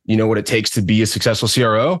 well, you know what it takes to be a successful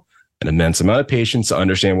CRO? An immense amount of patience to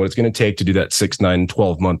understand what it's going to take to do that 6, 9,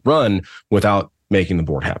 12-month run without making the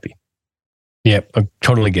board happy. Yeah, I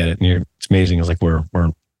totally get it. And it's amazing. It's like we're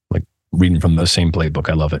like reading from the same playbook.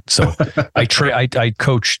 I love it. So I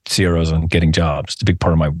coach CROs on getting jobs. It's a big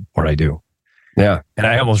part of what I do. Yeah. And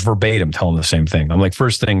I almost verbatim tell them the same thing. I'm like,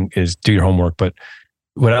 first thing is do your homework. But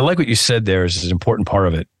what I like what you said there is an important part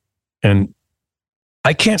of it. And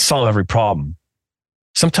I can't solve every problem.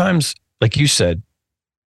 Sometimes, like you said,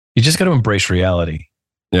 you just got to embrace reality.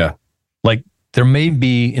 Yeah. Like there may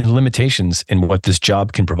be limitations in what this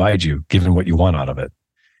job can provide you, given what you want out of it.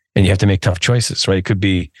 And you have to make tough choices, right? It could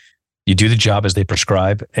be you do the job as they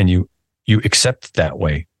prescribe and you accept that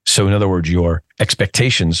way. So in other words, your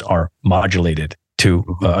expectations are modulated to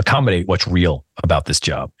accommodate what's real about this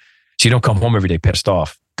job. So you don't come home every day pissed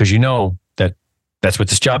off because you know that that's what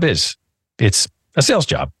this job is. It's a sales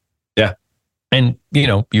job. Yeah. And,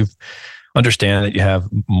 you understand that you have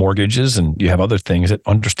mortgages and you have other things that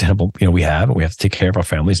understandable, we have to take care of our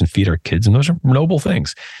families and feed our kids. And those are noble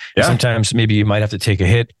things. Yeah. Sometimes maybe you might have to take a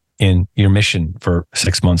hit in your mission for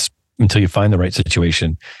 6 months until you find the right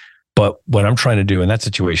situation. But what I'm trying to do in that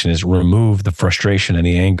situation is remove the frustration and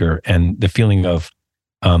the anger and the feeling of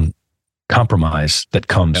compromise that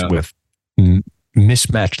comes with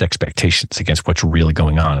mismatched expectations against what's really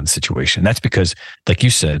going on in the situation. That's because, like you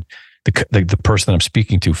said, the person that I'm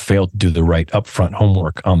speaking to failed to do the right upfront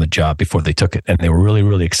homework on the job before they took it. And they were really,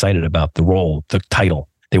 really excited about the role, the title.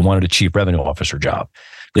 They wanted a chief revenue officer job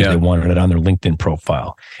because they wanted it on their LinkedIn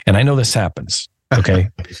profile. And I know this happens. Okay.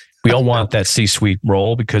 We all want that C-suite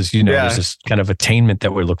role because, there's this kind of attainment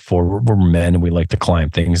that we look for. We're men and we like to climb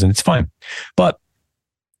things, and it's fine. But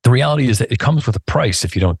the reality is that it comes with a price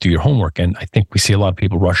if you don't do your homework. And I think we see a lot of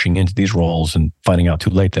people rushing into these roles and finding out too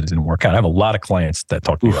late that it didn't work out. I have a lot of clients that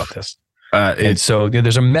talk to me about this. And so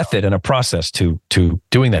there's a method and a process to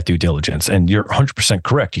doing that due diligence. And you're 100%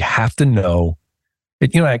 correct. You have to know,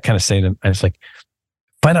 I kind of say to them, it's like,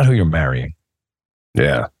 find out who you're marrying.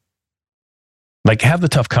 Yeah. Like have the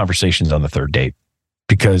tough conversations on the third date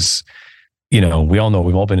because, we all know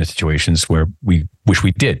we've all been in situations where we wish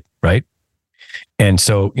we did, right? And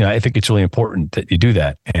so, I think it's really important that you do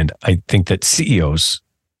that. And I think that CEOs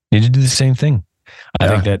need to do the same thing. I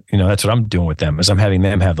think that, that's what I'm doing with them is I'm having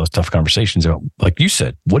them have those tough conversations about, like you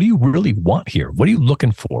said, what do you really want here? What are you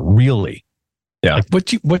looking for really? Yeah. Like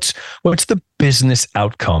what's the business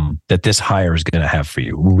outcome that this hire is going to have for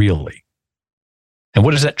you really? And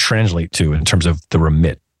what does that translate to in terms of the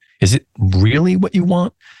remit? Is it really what you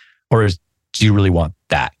want or do you really want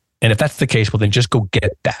that? And if that's the case, well, then just go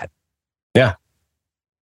get that. Yeah.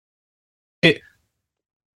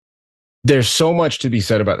 There's so much to be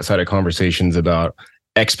said about the side of conversations about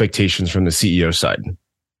expectations from the CEO side.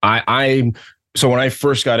 So when I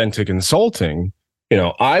first got into consulting,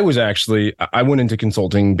 I went into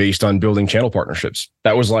consulting based on building channel partnerships.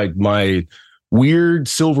 That was like my weird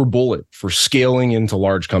silver bullet for scaling into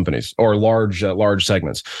large companies or large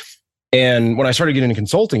segments. And when I started getting into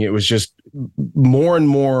consulting, it was just more and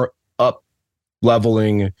more up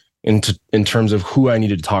leveling in terms of who I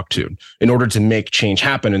needed to talk to in order to make change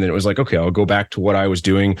happen. And then it was like, okay, I'll go back to what I was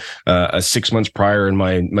doing 6 months prior in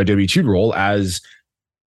my W-2 role as,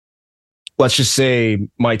 let's just say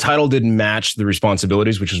my title didn't match the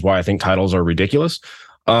responsibilities, which is why I think titles are ridiculous.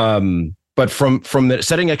 But from the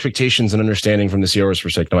setting expectations and understanding from the CRO's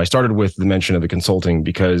perspective, I started with the mention of the consulting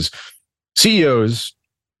because CEOs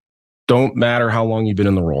don't matter how long you've been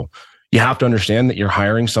in the role. You have to understand that you're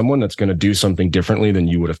hiring someone that's going to do something differently than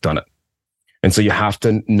you would have done it. And so you have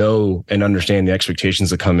to know and understand the expectations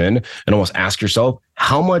that come in and almost ask yourself,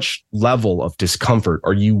 how much level of discomfort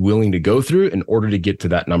are you willing to go through in order to get to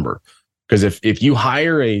that number? Because if you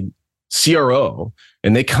hire a CRO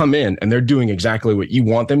and they come in and they're doing exactly what you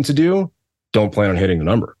want them to do, don't plan on hitting the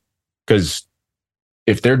number because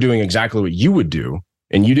if they're doing exactly what you would do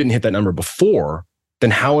and you didn't hit that number before,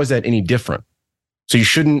 then how is that any different? So you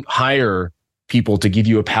shouldn't hire people to give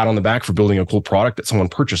you a pat on the back for building a cool product that someone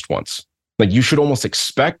purchased once. Like, you should almost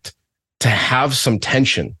expect to have some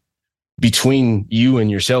tension between you and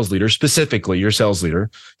your sales leader, specifically your sales leader,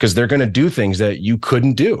 because they're going to do things that you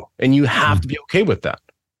couldn't do. And you have to be okay with that.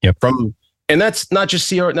 Yep. And that's not just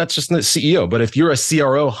CRO, not just the CEO, but if you're a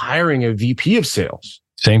CRO hiring a VP of sales,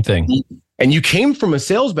 same thing. And you came from a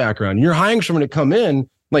sales background, you're hiring someone to come in,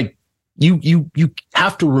 like, you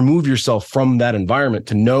have to remove yourself from that environment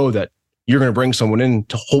to know that you're going to bring someone in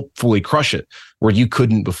to hopefully crush it where you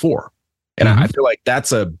couldn't before. And I feel like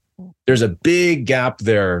there's a big gap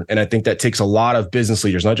there. And I think that takes a lot of business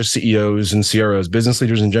leaders, not just CEOs and CROs, business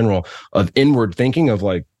leaders in general, of inward thinking of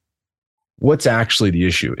like, what's actually the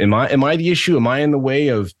issue? Am I the issue? Am I in the way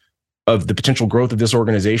of the potential growth of this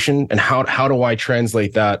organization? And how do I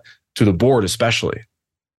translate that to the board, especially?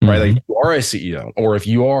 Right? Like, if you are a CEO, or if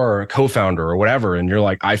you are a co-founder or whatever, and you're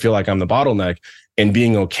like, I feel like I'm the bottleneck, and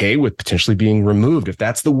being okay with potentially being removed. If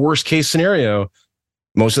that's the worst case scenario,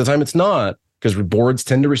 most of the time it's not, because boards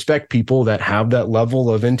tend to respect people that have that level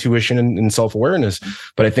of intuition and self-awareness.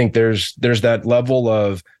 But I think there's that level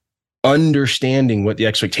of understanding what the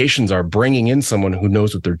expectations are, bringing in someone who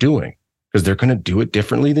knows what they're doing, because they're going to do it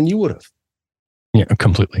differently than you would have. Yeah,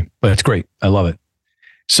 completely. But it's great. I love it.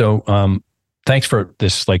 So, thanks for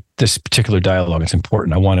this particular dialogue. It's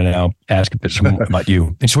important. I want to now ask a bit more about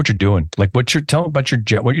you. It's what you're doing. Like, tell about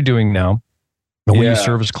what you're doing now, and when you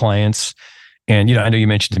service clients. And, I know you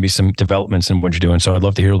mentioned to me some developments in what you're doing. So I'd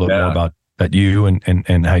love to hear a little more about you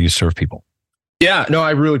and how you serve people. Yeah, no,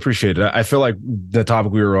 I really appreciate it. I feel like the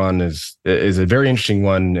topic we were on is a very interesting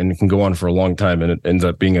one, and it can go on for a long time, and it ends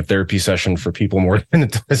up being a therapy session for people more than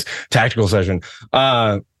it does tactical session.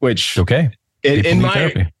 Which okay. In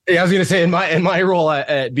my, I was going to say in my role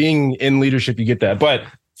at being in leadership, you get that. But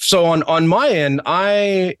so on my end,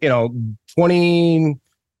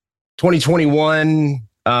 2021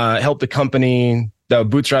 helped the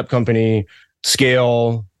Bootstrap company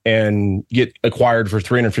scale and get acquired for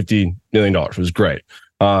 $350 million. It was great.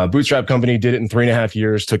 Bootstrap company did it in 3.5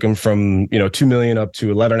 years, took them from, $2 million up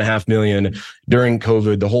to $11.5 million during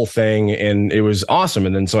COVID, the whole thing. And it was awesome.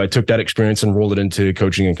 And then, so I took that experience and rolled it into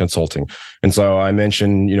coaching and consulting. And so I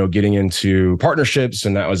mentioned, getting into partnerships,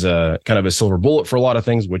 and that was a kind of a silver bullet for a lot of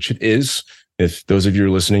things, which it is. If those of you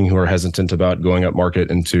are listening who are hesitant about going up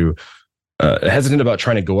market hesitant about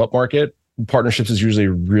trying to go up market, partnerships is usually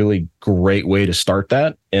a really great way to start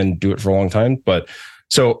that and do it for a long time. But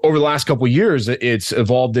so over the last couple of years, it's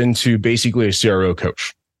evolved into basically a CRO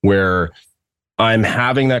coach, where I'm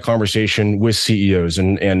having that conversation with CEOs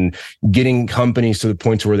and getting companies to the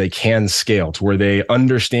point to where they can scale, to where they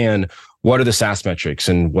understand what are the SaaS metrics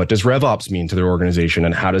and what does RevOps mean to their organization,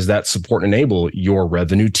 and how does that support and enable your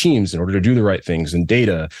revenue teams in order to do the right things, and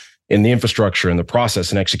data in the infrastructure and the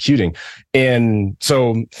process and executing. And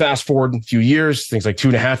so fast forward a few years, things like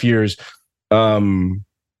 2.5 years, I'm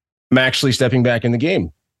actually stepping back in the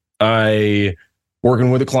game. I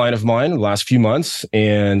working with a client of mine in the last few months,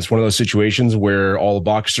 and it's one of those situations where all the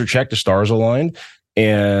boxes are checked, the stars aligned,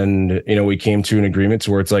 and we came to an agreement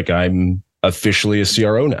to where it's like, I'm officially a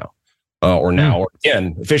CRO now, or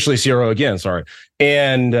again, officially CRO again. Sorry,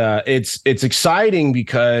 and it's exciting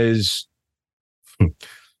because a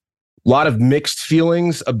lot of mixed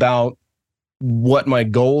feelings about what my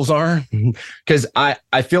goals are, because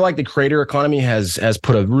I feel like the creator economy has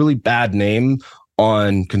put a really bad name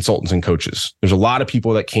on consultants and coaches. There's a lot of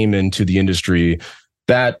people that came into the industry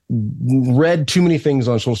that read too many things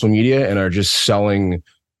on social media and are just selling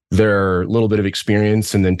their little bit of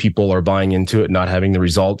experience, and then people are buying into it, not having the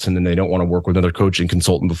results, and then they don't want to work with another coach and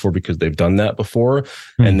consultant before because they've done that before.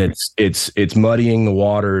 Mm-hmm. And it's muddying the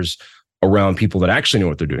waters around people that actually know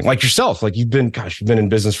what they're doing. Like yourself, like you've been in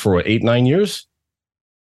business for what, 8-9 years?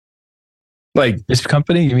 Like this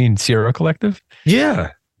company, you mean CRO Collective?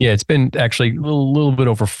 Yeah. Yeah, it's been actually a little bit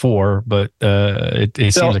over 4, but it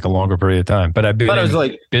seems like a longer period of time. But I've been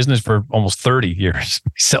in business for almost 30 years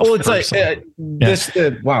myself. Well, it's like,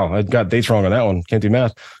 wow, I got dates wrong on that one. Can't do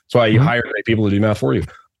math. That's why you hire people to do math for you.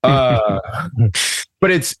 But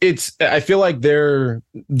I feel like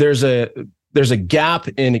there's a gap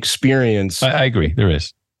in experience. I agree. There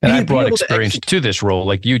is. And I brought experience to this role,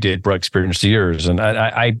 like you did, brought experience to yours. And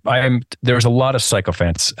there's a lot of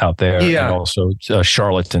sycophants out there, and also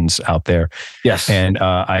charlatans out there. Yes. And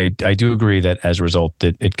I do agree that as a result,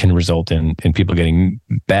 it can result in people getting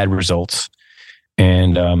bad results.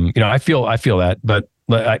 And, I feel that, but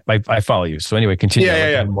I follow you. So anyway,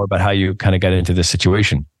 continue more about how you kind of got into this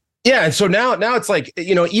situation. Yeah. And so now it's like,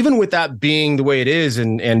 even with that being the way it is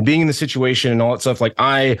and being in the situation and all that stuff, like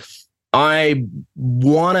I've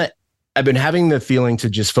been having the feeling to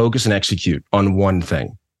just focus and execute on one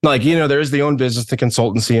thing. Like, there's the own business, the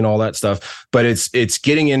consultancy and all that stuff, but it's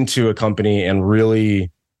getting into a company and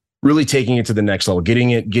really taking it to the next level,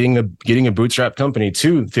 getting a bootstrap company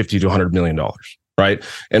to $50 to $100 million. Right.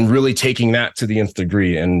 And really taking that to the nth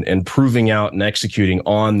degree and proving out and executing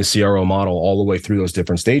on the CRO model all the way through those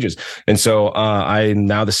different stages. And so I'm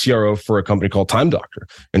now the CRO for a company called Time Doctor.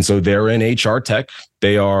 And so they're in HR tech.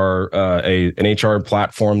 They are an HR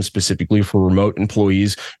platform specifically for remote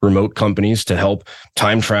employees, remote companies to help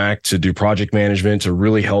time track, to do project management, to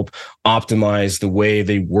really help optimize the way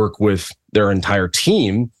they work with their entire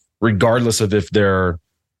team, regardless of if they're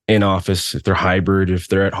in office, if they're hybrid, if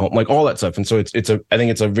they're at home, like all that stuff. And so I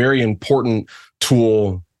think it's a very important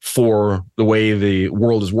tool for the way the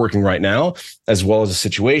world is working right now, as well as the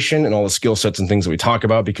situation and all the skill sets and things that we talk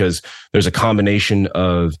about, because there's a combination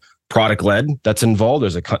of product led that's involved.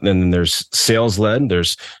 Then there's sales led,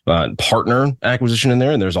 there's partner acquisition in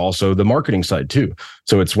there, and there's also the marketing side too.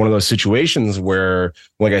 So it's one of those situations where,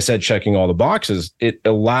 like I said, checking all the boxes, it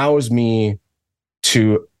allows me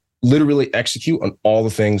to literally execute on all the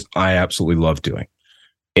things I absolutely love doing.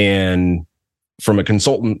 And from a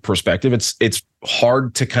consultant perspective, it's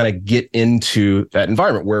hard to kind of get into that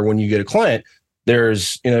environment where when you get a client,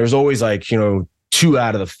 there's always like, 2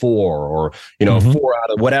 out of the 4 or, 4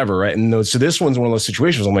 out of whatever. Right. And so this one's one of those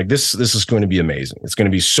situations. I'm like, this is going to be amazing. It's going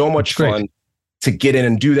to be so much fun to get in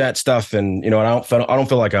and do that stuff. And, I don't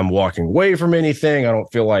feel like I'm walking away from anything. I don't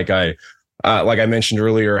feel like like I mentioned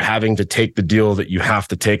earlier, having to take the deal that you have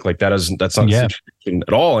to take, like that's not the situation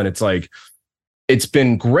at all. And it's like, it's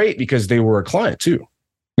been great because they were a client too.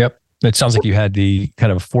 Yep. It sounds like you had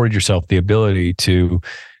kind of afforded yourself the ability to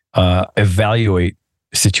evaluate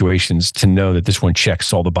situations to know that this one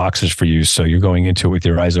checks all the boxes for you. So you're going into it with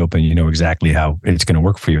your eyes open, you know exactly how it's going to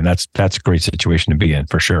work for you. And that's a great situation to be in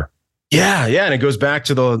for sure. Yeah. Yeah. And it goes back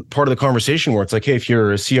to the part of the conversation where it's like, hey, if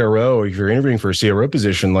you're a CRO or if you're interviewing for a CRO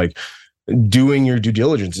position, like doing your due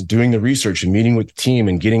diligence and doing the research and meeting with the team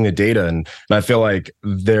and getting the data. And I feel like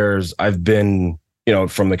I've been,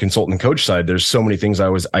 from the consultant coach side, there's so many things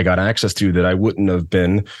I got access to that I wouldn't have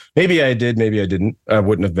been. Maybe I did, maybe I didn't. I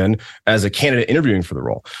wouldn't have been as a candidate interviewing for the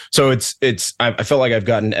role. So I felt like I've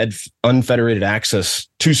gotten unfederated access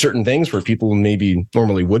to certain things where people maybe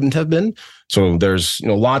normally wouldn't have been. So there's,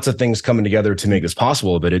 lots of things coming together to make this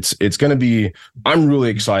possible, but it's going to be, I'm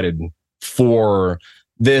really excited for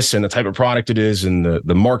this and the type of product it is and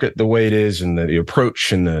the market the way it is and the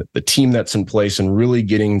approach and the team that's in place and really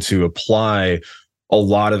getting to apply a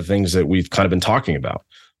lot of things that we've kind of been talking about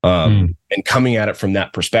and coming at it from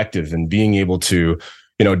that perspective and being able to,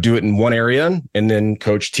 do it in one area and then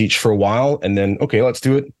coach, teach for a while. And then, okay, let's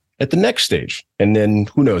do it at the next stage. And then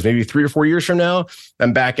who knows, maybe 3 or 4 years from now,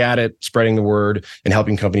 I'm back at it, spreading the word and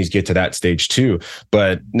helping companies get to that stage too.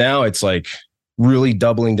 But now it's like, really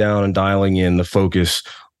doubling down and dialing in the focus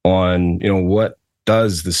on, what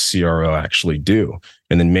does the CRO actually do?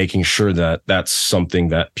 And then making sure that that's something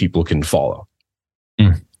that people can follow.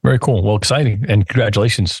 Very cool. Well, exciting. And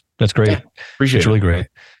congratulations. That's great. Yeah, appreciate it. It's really great.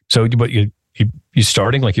 So, but you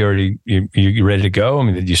starting, like you ready to go? I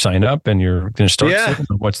mean, did you sign up and you're going to start? Yeah. Soon?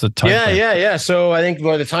 What's the time? Yeah. So I think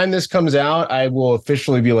by the time this comes out, I will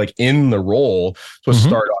officially be like in the role. So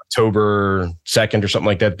start October 2nd or something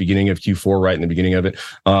like that, beginning of Q4, right in the beginning of it.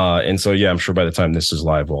 And so, I'm sure by the time this is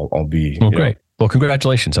live, I'll be great. Well,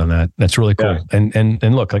 congratulations on that. That's really cool. Yeah.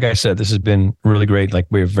 And look, like I said, this has been really great. Like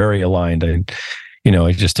we're very aligned.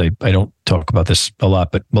 I don't talk about this a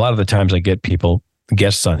lot, but a lot of the times I get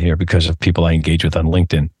guests on here because of people I engage with on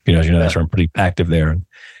LinkedIn. That's where I'm pretty active there. And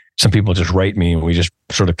some people just write me and we just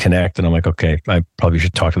sort of connect. And I'm like, okay, I probably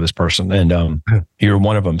should talk to this person. And you're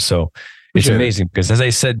one of them. So it's amazing because as I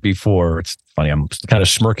said before, it's funny. I'm kind of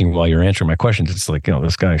smirking while you're answering my questions. It's like,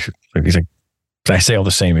 this guy he's like, I say all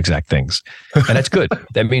the same exact things. And that's good.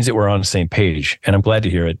 That means that we're on the same page. And I'm glad to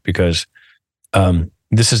hear it because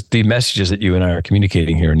this is the messages that you and I are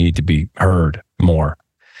communicating here need to be heard more.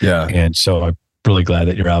 Yeah. And so I'm really glad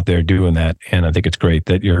that you're out there doing that. And I think it's great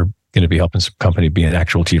that you're going to be helping some company be an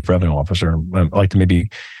actual chief revenue officer. I'd like to maybe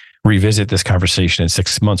revisit this conversation in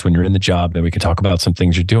 6 months when you're in the job, and we can talk about some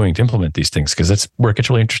things you're doing to implement these things. Cause that's where it gets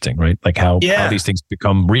really interesting, right? Like how these things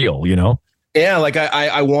become real, Yeah, like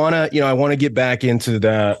I want to get back into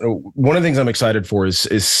that. One of the things I'm excited for is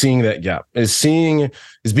seeing that gap,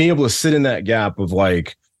 is being able to sit in that gap of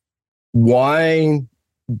like, why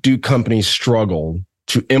do companies struggle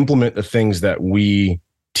to implement the things that we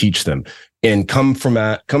teach them and come from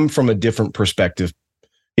a different perspective,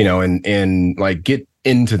 and like get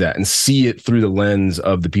into that and see it through the lens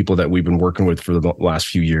of the people that we've been working with for the last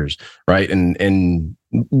few years, right? And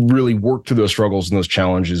really work through those struggles and those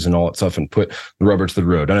challenges and all that stuff and put the rubber to the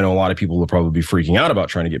road. And I know a lot of people will probably be freaking out about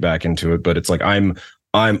trying to get back into it, but it's like I'm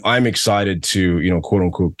excited to, quote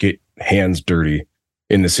unquote, get hands dirty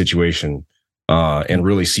in the situation and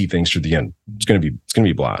really see things through the end. It's gonna be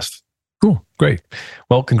a blast. Cool, great.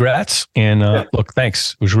 Well, congrats, and look,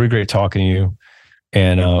 thanks. It was really great talking to you.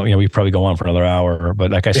 And we probably go on for another hour,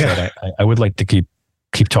 but like I said, I would like to keep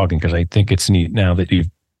talking because I think it's neat now that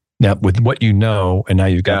with what you know, and now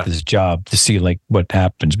you've got this job to see like what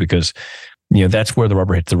happens, because that's where the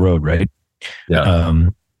rubber hits the road, right? Yeah.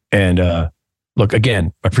 Look,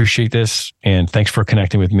 again, I appreciate this, and thanks for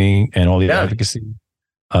connecting with me and all the advocacy.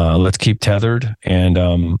 Let's keep tethered, and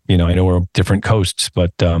I know we're different coasts,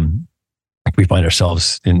 but we find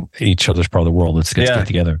ourselves in each other's part of the world. Let's get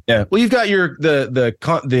together. Yeah. Well, you've got the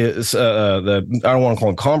I don't want to call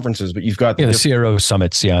them conferences, but you've got the CRO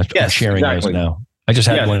summits. Yeah. I'm sharing those now. I just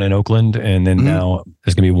had one in Oakland, and then now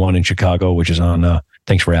there's going to be one in Chicago, which is on,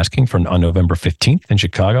 thanks for asking, on November 15th in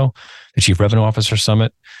Chicago, the Chief Revenue Officer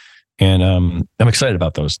Summit. And I'm excited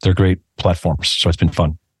about those. They're great platforms. So it's been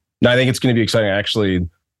fun. No, I think it's going to be exciting. Actually,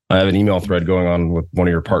 I have an email thread going on with one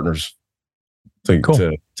of your partners to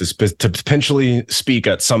potentially speak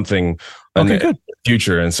at something in the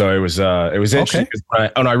future. And so it was interesting.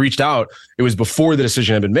 When I reached out, it was before the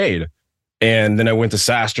decision had been made. And then I went to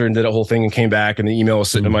SaaStr and did a whole thing and came back, and the email was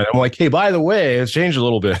sitting in my, I'm like, hey, by the way, it's changed a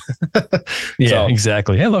little bit.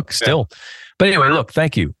 Exactly. Hey, look, still. But anyway, look,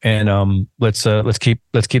 thank you. And let's keep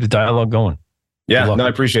the dialogue going. Yeah, no, I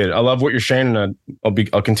appreciate it. I love what you're sharing, and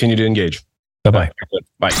I'll continue to engage. Bye-bye.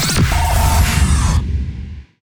 Bye.